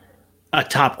in a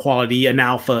top quality, an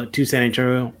alpha to San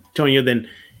Antonio, then,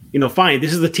 fine,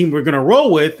 this is the team we're going to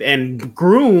roll with and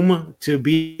groom to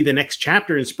be the next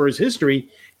chapter in Spurs history.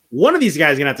 One of these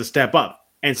guys is going to have to step up,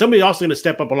 and somebody's also going to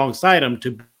step up alongside him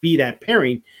to be that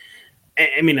pairing.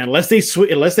 I mean, unless they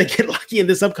get lucky in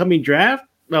this upcoming draft,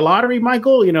 the lottery,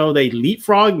 Michael, they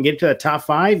leapfrog and get to the top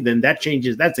 5, then that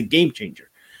changes. That's a game changer.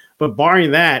 But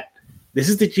barring that, this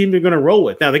is the team they're going to roll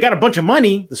with. Now, they got a bunch of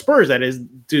money, the Spurs, that is,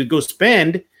 to go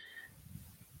spend,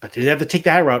 but they have to take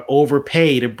that route,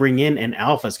 overpay to bring in an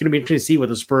alpha. It's going to be interesting to see what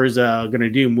the Spurs are going to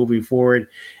do moving forward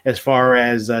as far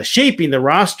as shaping the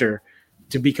roster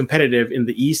to be competitive in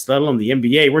the East, let alone the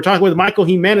NBA. We're talking with Michael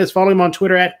Jimenez. Follow him on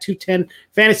Twitter at 210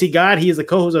 Fantasy God. He is the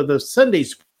co-host of the Sunday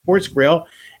Sports Grill,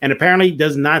 and apparently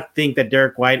does not think that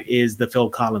Derek White is the Phil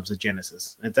Collins of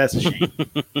Genesis. That's a shame.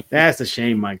 That's a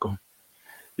shame, Michael.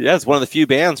 Yeah, it's one of the few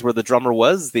bands where the drummer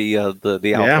was the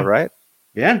alpha, right?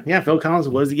 Yeah, Phil Collins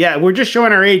was. Yeah, we're just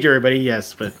showing our age, everybody.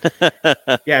 Yes, but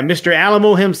yeah, Mr.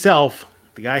 Alamo himself,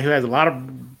 the guy who has a lot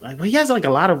of, he has like a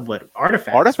lot of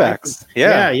artifacts.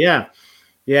 Right?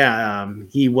 Yeah.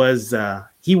 He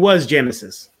was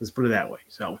Genesis. Let's put it that way.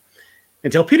 So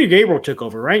until Peter Gabriel took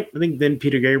over, right? I think then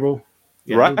Peter Gabriel.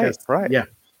 Yeah, right. Yeah.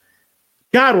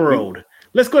 God, we're old.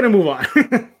 Let's go and move on.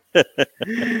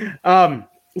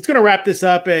 Let's going to wrap this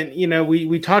up. And,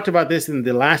 we talked about this in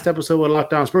the last episode with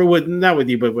Lockdown Spurs, not with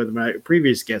you, but with my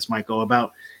previous guest, Michael,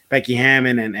 about Becky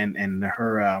Hammon and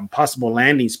her possible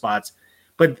landing spots.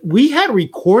 But we had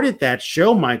recorded that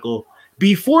show, Michael,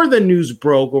 before the news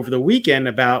broke over the weekend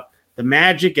about the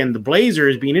Magic and the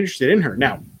Blazers being interested in her.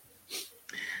 Now,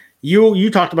 you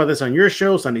talked about this on your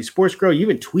show, Sunday Sports Grill. You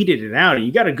even tweeted it out, and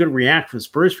you got a good react from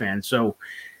Spurs fans. So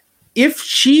if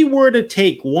she were to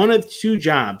take one of two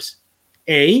jobs,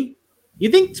 you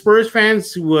think Spurs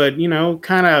fans would,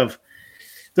 kind of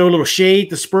throw a little shade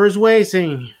the Spurs way,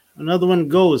 saying another one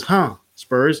goes,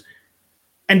 Spurs?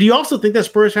 And do you also think that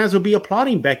Spurs fans would be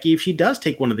applauding Becky if she does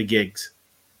take one of the gigs?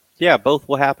 Yeah, both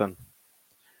will happen.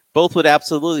 Both would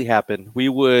absolutely happen. We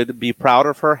would be proud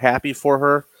of her, happy for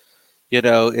her.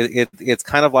 It's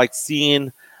kind of like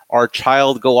seeing our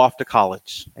child go off to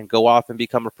college and go off and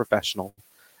become a professional.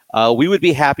 We would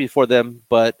be happy for them,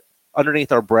 but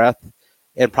underneath our breath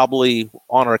and probably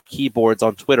on our keyboards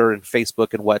on Twitter and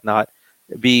Facebook and whatnot,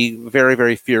 be very,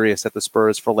 very furious at the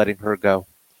Spurs for letting her go.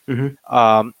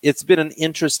 It's been an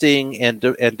interesting and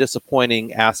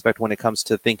disappointing aspect when it comes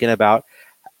to thinking about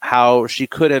how she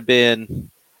could have been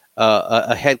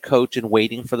a head coach in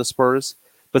waiting for the Spurs,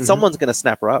 but someone's going to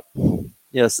snap her up.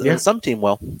 Some team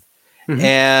will,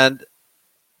 and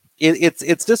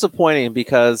it's disappointing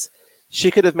because she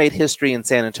could have made history in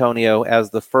San Antonio as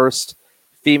the first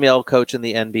female coach in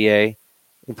the NBA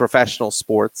in professional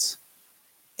sports,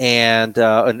 and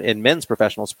in men's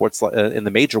professional sports, in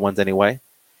the major ones anyway.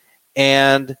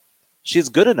 And she's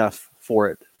good enough for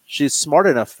it. She's smart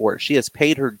enough for it. She has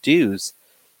paid her dues.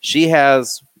 She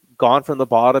has gone from the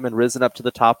bottom and risen up to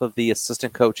the top of the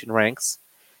assistant coaching ranks.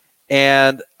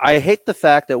 And I hate the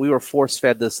fact that we were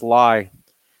force-fed this lie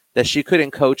that she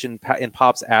couldn't coach in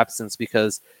Pop's absence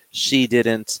because she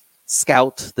didn't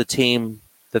scout the team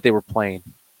that they were playing.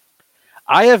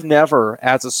 I have never,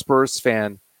 as a Spurs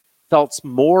fan, felt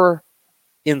more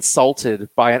insulted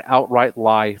by an outright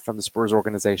lie from the Spurs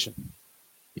organization.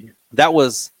 That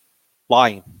was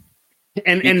lying.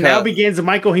 And now begins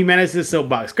Michael Jimenez's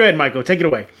soapbox. Go ahead, Michael. Take it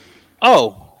away.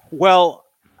 Oh, well,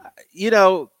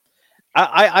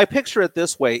 I picture it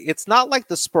this way. It's not like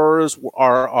the Spurs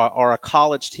are a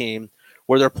college team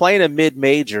where they're playing a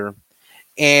mid-major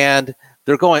and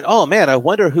they're going, oh, man, I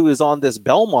wonder who is on this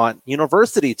Belmont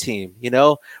University team.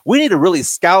 We need to really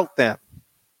scout them.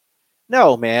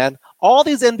 No, man. All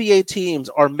these NBA teams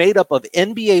are made up of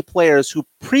NBA players who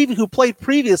played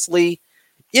previously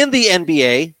in the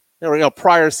NBA,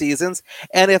 prior seasons,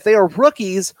 and if they are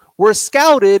rookies, were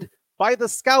scouted by the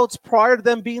scouts prior to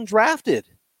them being drafted.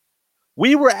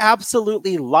 We were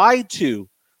absolutely lied to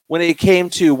when it came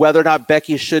to whether or not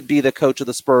Becky should be the coach of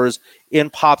the Spurs in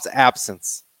Pop's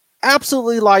absence.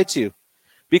 Absolutely lied to.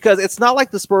 Because it's not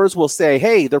like the Spurs will say,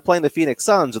 hey, they're playing the Phoenix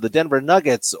Suns or the Denver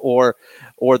Nuggets or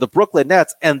the Brooklyn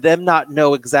Nets, and them not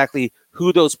know exactly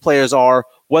who those players are,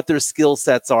 what their skill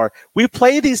sets are. We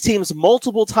play these teams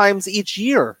multiple times each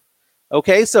year.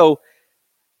 Okay, so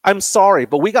I'm sorry,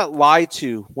 but we got lied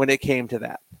to when it came to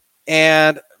that.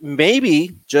 And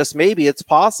maybe, just maybe, it's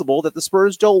possible that the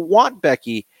Spurs don't want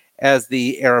Becky as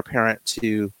the heir apparent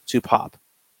to Pop.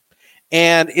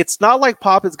 And it's not like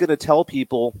Pop is going to tell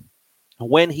people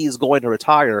when he's going to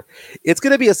retire. It's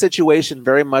going to be a situation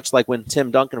very much like when Tim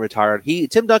Duncan retired.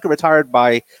 Tim Duncan retired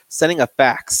by sending a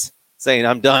fax saying,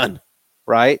 I'm done,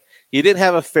 right? He didn't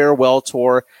have a farewell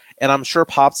tour, and I'm sure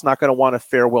Pop's not going to want a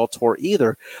farewell tour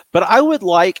either. But I would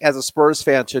like, as a Spurs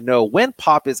fan, to know when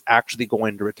Pop is actually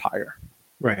going to retire.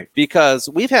 Right. Because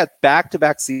we've had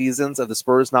back-to-back seasons of the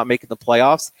Spurs not making the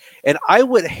playoffs, and I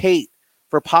would hate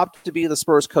for Pop to be the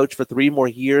Spurs coach for 3 more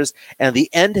years and the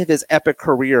end of his epic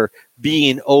career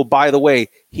being, oh, by the way,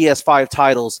 he has 5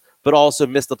 titles, but also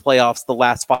missed the playoffs the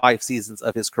last 5 seasons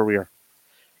of his career.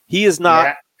 He is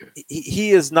not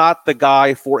he is not the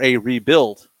guy for a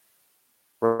rebuild,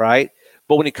 right?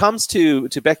 But when it comes to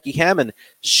Becky Hammon,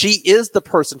 she is the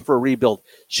person for a rebuild.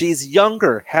 She's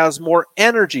younger, has more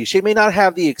energy. She may not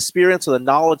have the experience or the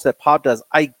knowledge that Pop does.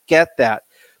 I get that.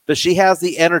 But she has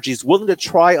the energy, is willing to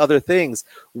try other things,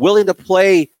 willing to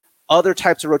play other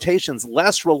types of rotations,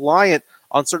 less reliant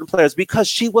on certain players because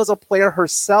she was a player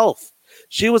herself.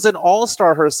 She was an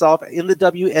all-star herself in the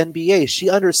WNBA. She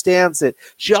understands it.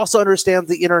 She also understands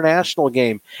the international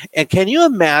game. And can you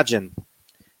imagine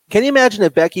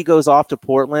if Becky goes off to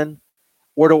Portland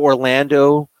or to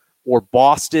Orlando or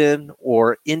Boston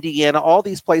or Indiana, all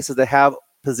these places that have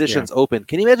positions open?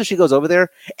 Can you imagine if she goes over there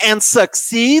and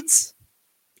succeeds?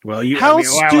 Well,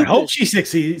 I hope she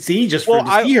succeeds just for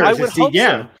the year. I would hope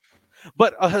so.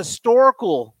 But a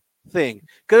historical thing,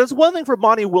 because it's one thing for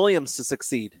Monty Williams to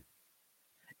succeed.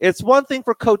 It's one thing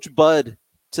for Coach Bud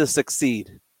to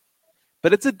succeed.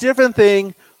 But it's a different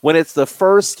thing when it's the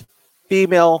first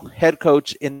female head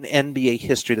coach in NBA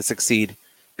history to succeed,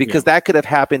 because that could have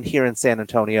happened here in San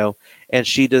Antonio, and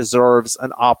she deserves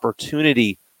an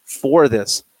opportunity for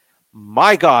this.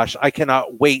 My gosh, I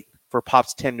cannot wait for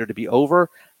Pop's tenure to be over.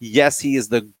 Yes, he is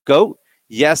the GOAT.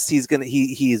 Yes, he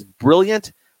is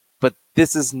brilliant, but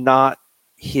this is not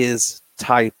his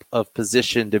type of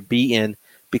position to be in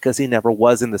because he never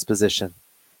was in this position.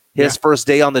 His first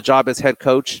day on the job as head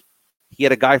coach, he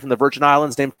had a guy from the Virgin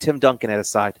Islands named Tim Duncan at his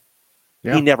side.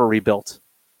 Yeah. He never rebuilt.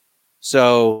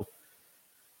 So,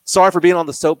 sorry for being on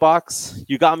the soapbox.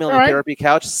 You got me on the therapy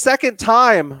couch. Second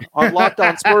time on Locked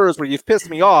On Spurs where you've pissed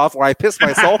me off, or I pissed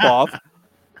myself off.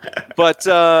 But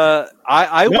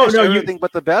I wish everything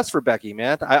but the best for Becky,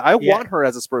 man. I want her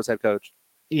as a Spurs head coach.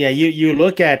 Yeah, you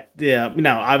look at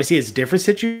obviously it's different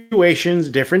situations,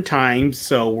 different times,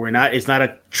 so it's not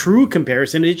a true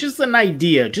comparison. It's just an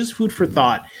idea, just food for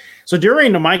thought. So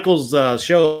during the Michael's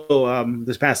show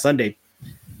this past Sunday,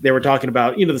 they were talking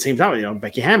about, the same time,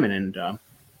 Becky Hammon. And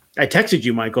I texted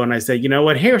you, Michael, and I said, you know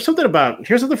what, here's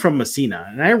something from Messina.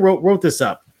 And I wrote this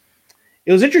up.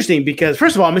 It was interesting because,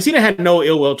 first of all, Messina had no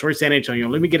ill will towards San Antonio.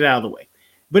 Let me get it out of the way.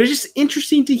 But it's just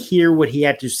interesting to hear what he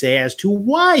had to say as to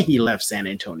why he left San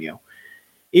Antonio.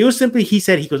 It was simply, he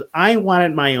goes, I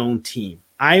wanted my own team.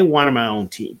 I wanted my own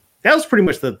team. That was pretty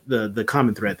much the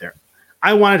common thread there.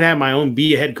 I wanted to have my own,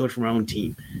 be a head coach for my own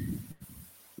team.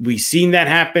 We've seen that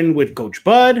happen with Coach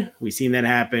Bud. We've seen that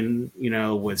happen,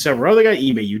 with several other guys,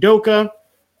 Ime Udoka,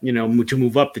 to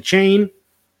move up the chain.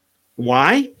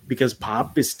 Why? Because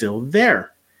Pop is still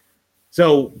there.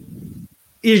 So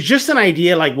it's just an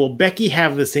idea like, will Becky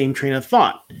have the same train of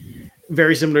thought?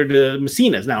 Very similar to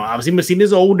Messina's. Now, obviously,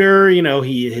 Messina's older.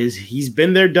 He's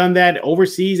been there, done that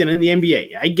overseas and in the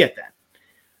NBA. I get that.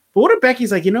 But what if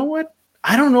Becky's like, you know what?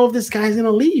 I don't know if this guy's going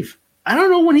to leave. I don't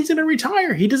know when he's going to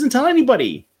retire. He doesn't tell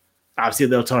anybody. Obviously,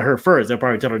 they'll tell her first. They'll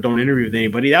probably tell her, don't interview with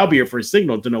anybody. That'll be your first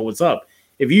signal to know what's up.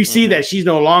 If you see that she's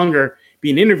no longer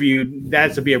being interviewed,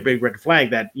 that's to be a big red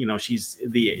flag that, she's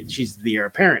the heir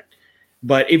apparent.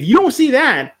 But if you don't see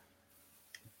that,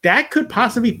 that could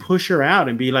possibly push her out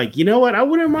and be like, you know what? I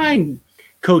wouldn't mind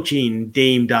coaching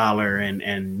Dame Dollar and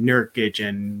Nurkic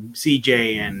and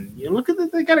CJ. And look at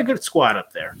they got a good squad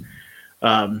up there.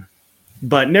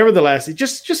 But nevertheless, it's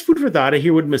just food for thought to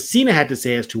hear what Messina had to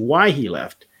say as to why he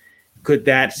left. Could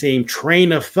that same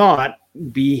train of thought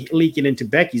be leaking into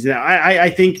Becky's? Now,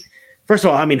 I think, first of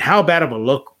all, I mean, how bad of a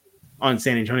look on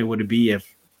San Antonio would it be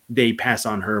if they pass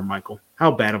on her, Michael?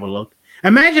 How bad of a look?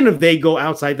 Imagine if they go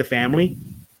outside the family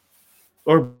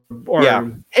or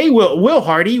hey, Will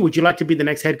Hardy, would you like to be the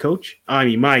next head coach? I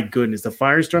mean, my goodness, the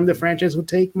firestorm the franchise would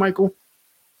take, Michael.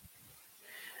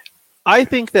 I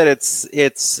think that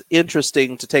it's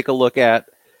interesting to take a look at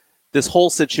this whole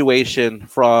situation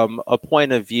from a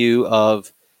point of view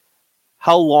of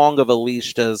how long of a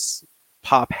leash does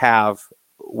Pop have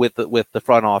with the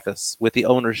front office, with the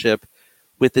ownership,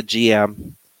 with the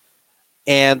GM.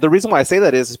 And the reason why I say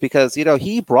that is because,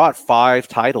 he brought 5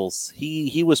 titles.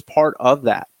 He was part of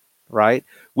that, right?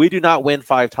 We do not win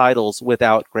 5 titles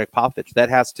without Greg Popovich. That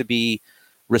has to be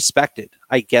respected.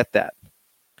 I get that.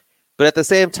 But at the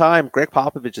same time, Greg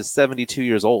Popovich is 72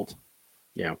 years old.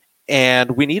 Yeah.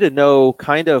 And we need to know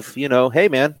kind of, hey,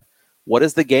 man, what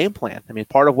is the game plan? I mean,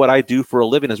 part of what I do for a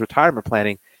living is retirement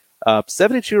planning.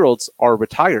 72-year-olds are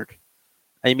retired.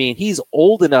 I mean, he's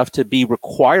old enough to be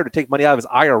required to take money out of his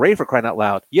IRA, for crying out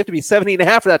loud. You have to be 70 and a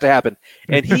half for that to happen.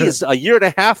 And he is a year and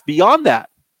a half beyond that.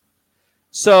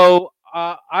 So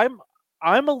I'm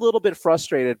a little bit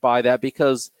frustrated by that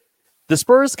because the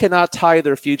Spurs cannot tie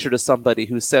their future to somebody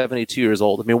who's 72 years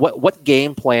old. I mean, what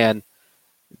game plan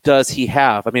does he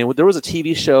have? I mean, there was a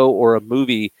TV show or a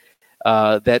movie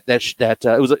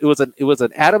it was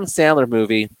an Adam Sandler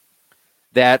movie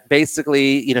that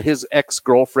basically, his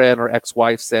ex-girlfriend or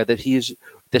ex-wife said that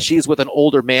she's with an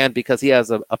older man because he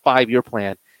has a 5-year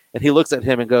plan. And he looks at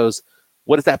him and goes,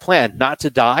 what is that plan? Not to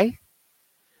die?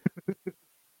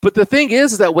 But the thing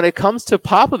is that when it comes to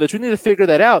Popovich, we need to figure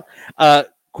that out.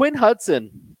 Quinn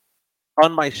Hudson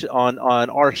on on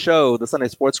our show, the Sunday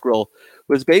Sports Grill,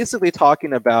 was basically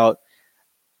talking about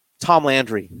Tom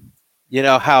Landry.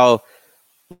 How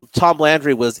Tom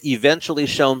Landry was eventually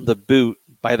shown the boot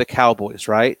by the Cowboys,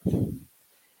 right?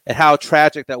 And how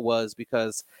tragic that was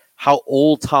because how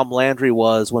old Tom Landry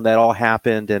was when that all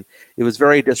happened, and it was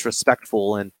very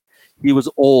disrespectful, and he was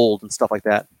old and stuff like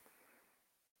that.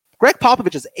 Greg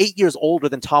Popovich is 8 years older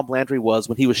than Tom Landry was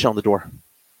when he was shown the door.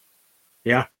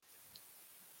 Yeah.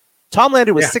 Tom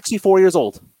Landry was 64 years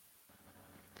old.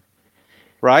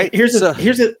 Right? Here's a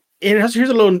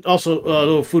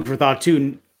little food for thought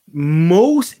too.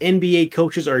 Most NBA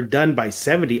coaches are done by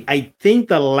 70. I think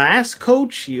the last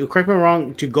coach, you correct me if I'm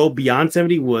wrong, to go beyond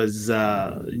 70 was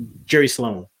Jerry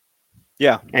Sloan.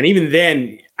 Yeah. And even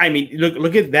then, I mean,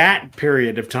 look at that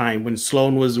period of time when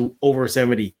Sloan was over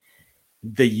 70.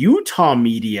 The Utah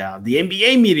media, the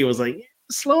NBA media was like,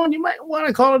 Sloan, you might want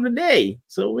to call it a day.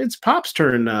 So it's Pop's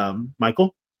turn,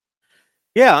 Michael.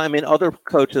 Yeah, I mean, other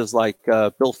coaches like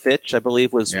Bill Fitch, I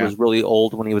believe, was really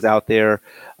old when he was out there.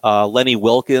 Lenny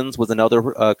Wilkins was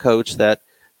another coach that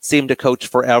seemed to coach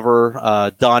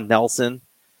forever. Don Nelson.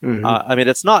 Mm-hmm. I mean,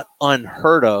 it's not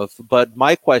unheard of, but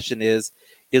my question is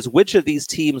which of these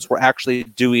teams were actually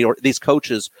doing, or these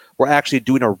coaches were actually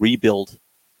doing a rebuild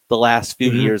the last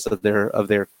few years of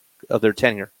their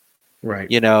tenure? Right.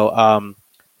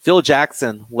 Phil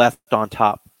Jackson left on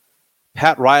top.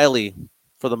 Pat Riley,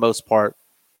 for the most part,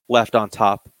 left on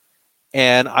top.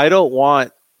 And I don't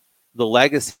want the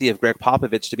legacy of Greg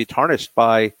Popovich to be tarnished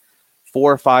by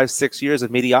 4, 5, 6 years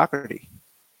of mediocrity.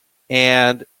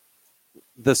 And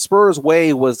the Spurs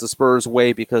way was the Spurs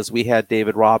way because we had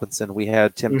David Robinson, we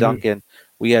had Tim Duncan,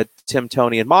 we had Tim,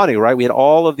 Tony, and Monty, right? We had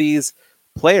all of these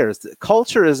players.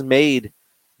 Culture is made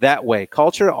that way.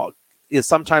 Culture is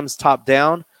sometimes top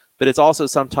down, but it's also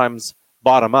sometimes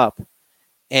bottom up.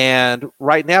 And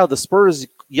right now, the Spurs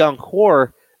young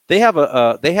core, they have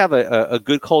a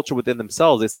good culture within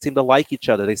themselves. They seem to like each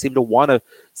other. They seem to want to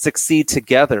succeed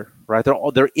together, right?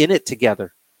 They're in it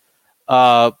together.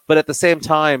 But at the same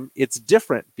time, it's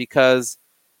different because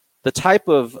the type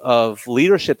of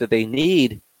leadership that they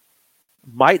need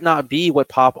might not be what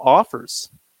Pop offers.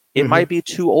 It might be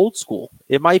too old school.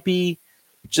 It might be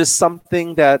just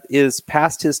something that is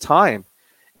past his time.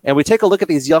 And we take a look at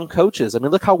these young coaches. I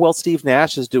mean, look how well Steve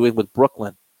Nash is doing with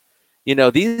Brooklyn. You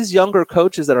know, these younger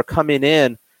coaches that are coming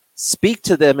in speak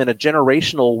to them in a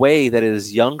generational way that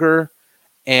is younger.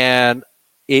 And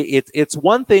it's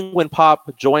one thing when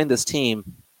Pop joined this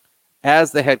team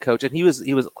as the head coach, and he was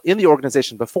in the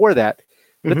organization before that.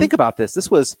 But think about this. This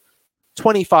was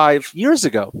 25 years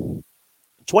ago.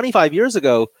 25 years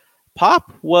ago,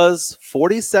 Pop was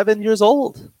 47 years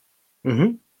old.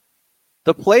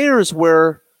 The players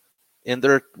were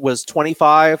was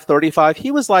 25, 35.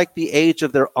 He was like the age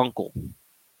of their uncle.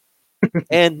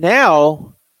 And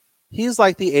now he's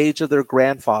like the age of their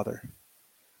grandfather.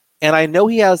 And I know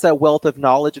he has that wealth of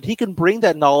knowledge, and he can bring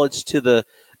that knowledge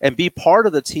and be part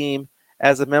of the team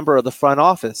as a member of the front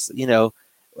office. You know,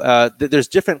 there's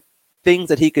different things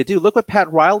that he could do. Look what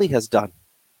Pat Riley has done.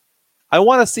 I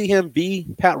want to see him be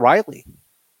Pat Riley.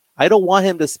 I don't want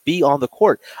him to be on the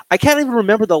court. I can't even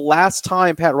remember the last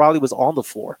time Pat Riley was on the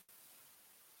floor.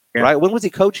 Yeah. Right? When was he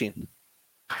coaching?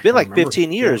 It's been like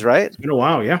 15 years, right? It's been a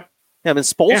while, yeah. Yeah, I mean,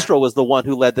 Spoelstra was the one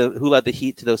who led the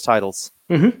Heat to those titles.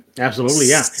 Absolutely,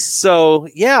 yeah. So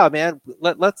yeah, man,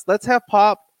 let's have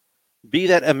Pop be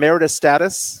that emeritus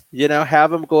status. You know,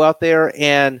 have him go out there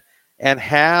and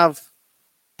have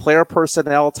player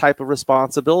personnel type of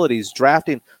responsibilities,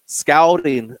 drafting,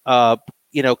 scouting,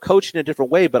 coaching a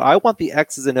different way. But I want the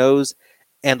X's and O's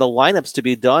and the lineups to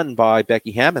be done by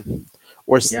Becky Hammon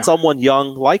or someone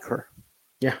young like her.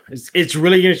 Yeah, it's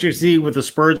really interesting to see what the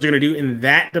Spurs are going to do in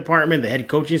that department, the head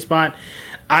coaching spot.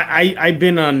 I've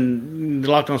been on the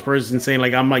Locked On Spurs and saying,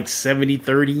 like, I'm like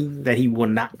 70-30 that he will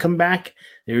not come back.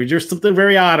 There's just something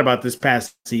very odd about this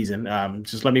past season.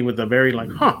 Just let me with a very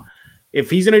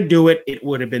if he's going to do it, it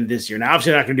would have been this year. Now,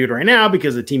 obviously, not going to do it right now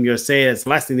because the Team USA, that's the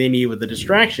last thing they need with the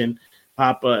distraction.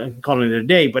 Pop calling it a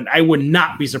day. But I would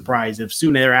not be surprised if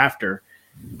soon thereafter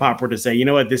Pop were to say, you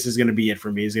know what, this is going to be it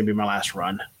for me. It's going to be my last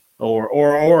run.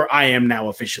 Or I am now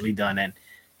officially done. And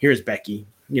here's Becky.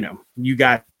 You know, you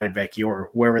got it, Becky,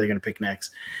 or whoever they're going to pick next.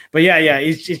 But yeah,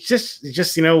 it's just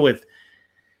with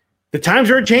the times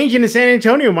are changing in San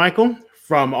Antonio, Michael.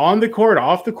 From on the court,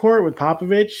 off the court with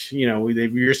Popovich, you know,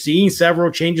 you're seeing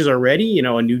several changes already. You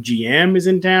know, a new GM is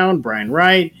in town, Brian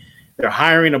Wright. They're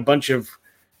hiring a bunch of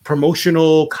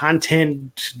promotional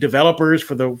content developers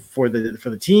for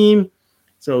the team.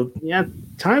 So yeah,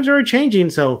 times are changing.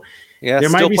 So there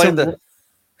might be some.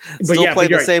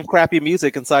 Playing the same crappy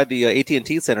music inside the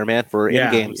AT&T Center, man, for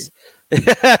in games.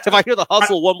 If I hear the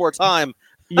hustle one more time,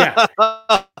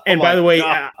 And by the way,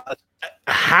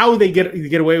 how they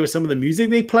get away with some of the music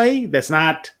they play that's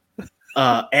not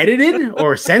edited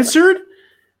or censored.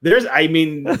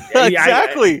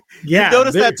 Exactly. You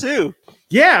noticed that too.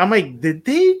 Yeah, I'm like, did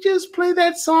they just play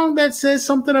that song that says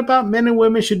something about men and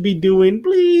women should be doing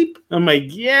bleep? I'm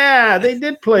like, yeah, they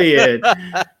did play it.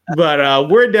 But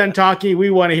we're done talking. We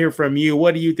want to hear from you.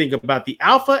 What do you think about the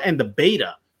alpha and the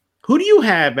beta? Who do you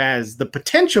have as the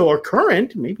potential or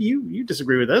current, maybe you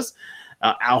disagree with us,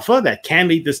 alpha that can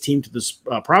lead this team to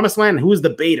the promised land? Who is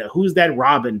the beta? Who's that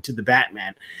Robin to the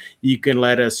Batman? You can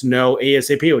let us know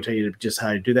ASAP. We'll tell you just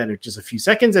how to do that in just a few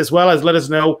seconds, as well as let us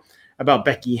know about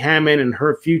Becky Hammon and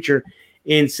her future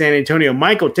in San Antonio.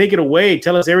 Michael, take it away.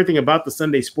 Tell us everything about the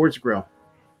Sunday Sports Grill.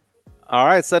 All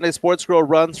right, Sunday Sports Grill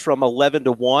runs from 11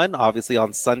 to 1, obviously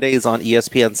on Sundays on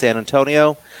ESPN San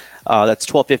Antonio. That's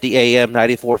 12:50 a.m.,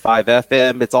 94.5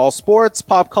 FM. It's all sports,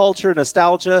 pop culture,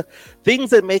 nostalgia,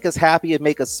 things that make us happy and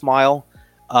make us smile.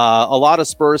 A lot of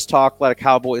Spurs talk, a lot of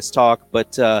Cowboys talk,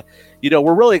 but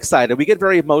we're really excited. We get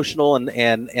very emotional,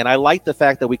 and I like the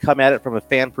fact that we come at it from a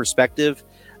fan perspective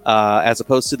as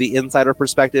opposed to the insider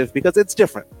perspective, because it's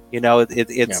different. It's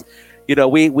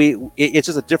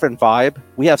just a different vibe.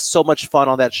 We have so much fun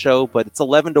on that show, but it's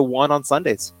 11 to 1 on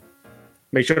Sundays.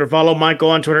 Make sure to follow Michael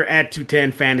on Twitter at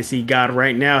 210 Fantasy God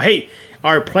right now. Hey,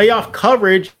 our playoff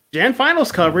coverage and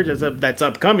finals coverage that's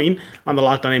upcoming on the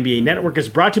Locked On NBA Network is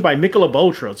brought to you by Michelob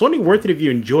Ultra. It's only worth it if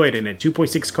you enjoy it. And at 2.6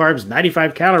 carbs,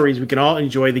 95 calories, we can all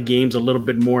enjoy the games a little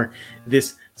bit more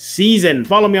this season.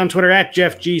 Follow me on Twitter at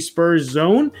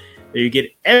JeffGSpursZone. There you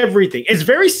get everything. It's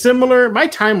very similar. My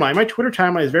Twitter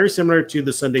timeline is very similar to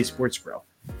the Sunday Sports Bro.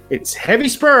 It's heavy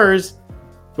Spurs,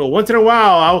 but once in a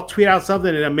while, I'll tweet out something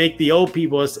and it'll make the old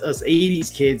people, us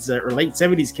 80s kids or late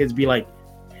 70s kids, be like,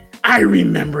 I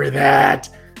remember that.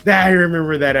 I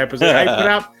remember that episode.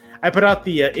 I put out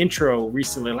the intro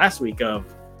recently last week of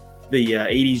the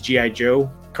 80s G.I.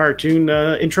 Joe cartoon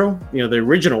intro. You know, the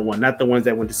original one, not the ones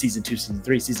that went to season 2, season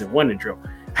 3, season 1 intro.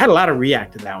 I had a lot of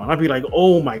react to that one. I'd be like,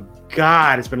 oh my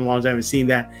God, it's been a long time I haven't seen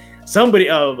that.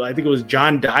 Somebody, I think it was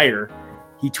John Dyer,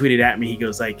 he tweeted at me. He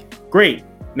goes like, great.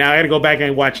 Now I got to go back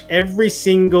and watch every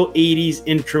single 80s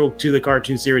intro to the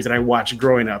cartoon series that I watched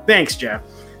growing up. Thanks, Jeff.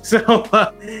 So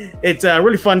it's a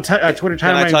really fun Twitter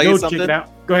timeline. Go check it out.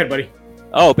 Go ahead, buddy.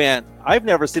 Oh, man. I've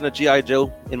never seen a G.I.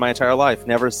 Joe in my entire life.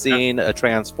 Never seen a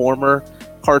Transformer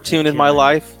cartoon in my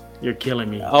life. You're killing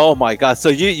me. Oh, my God. So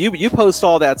you post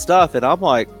all that stuff, and I'm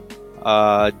like,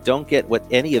 don't get what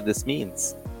any of this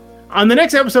means. On the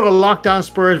next episode of Locked On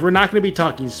Spurs, we're not going to be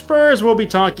talking Spurs. We'll be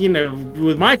talking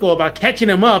with Michael about catching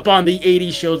him up on the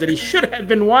 80s shows that he should have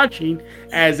been watching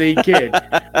as a kid.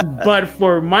 But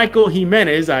for Michael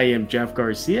Jimenez, I am Jeff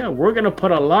Garcia. We're going to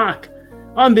put a lock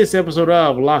on this episode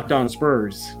of Locked On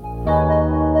Spurs.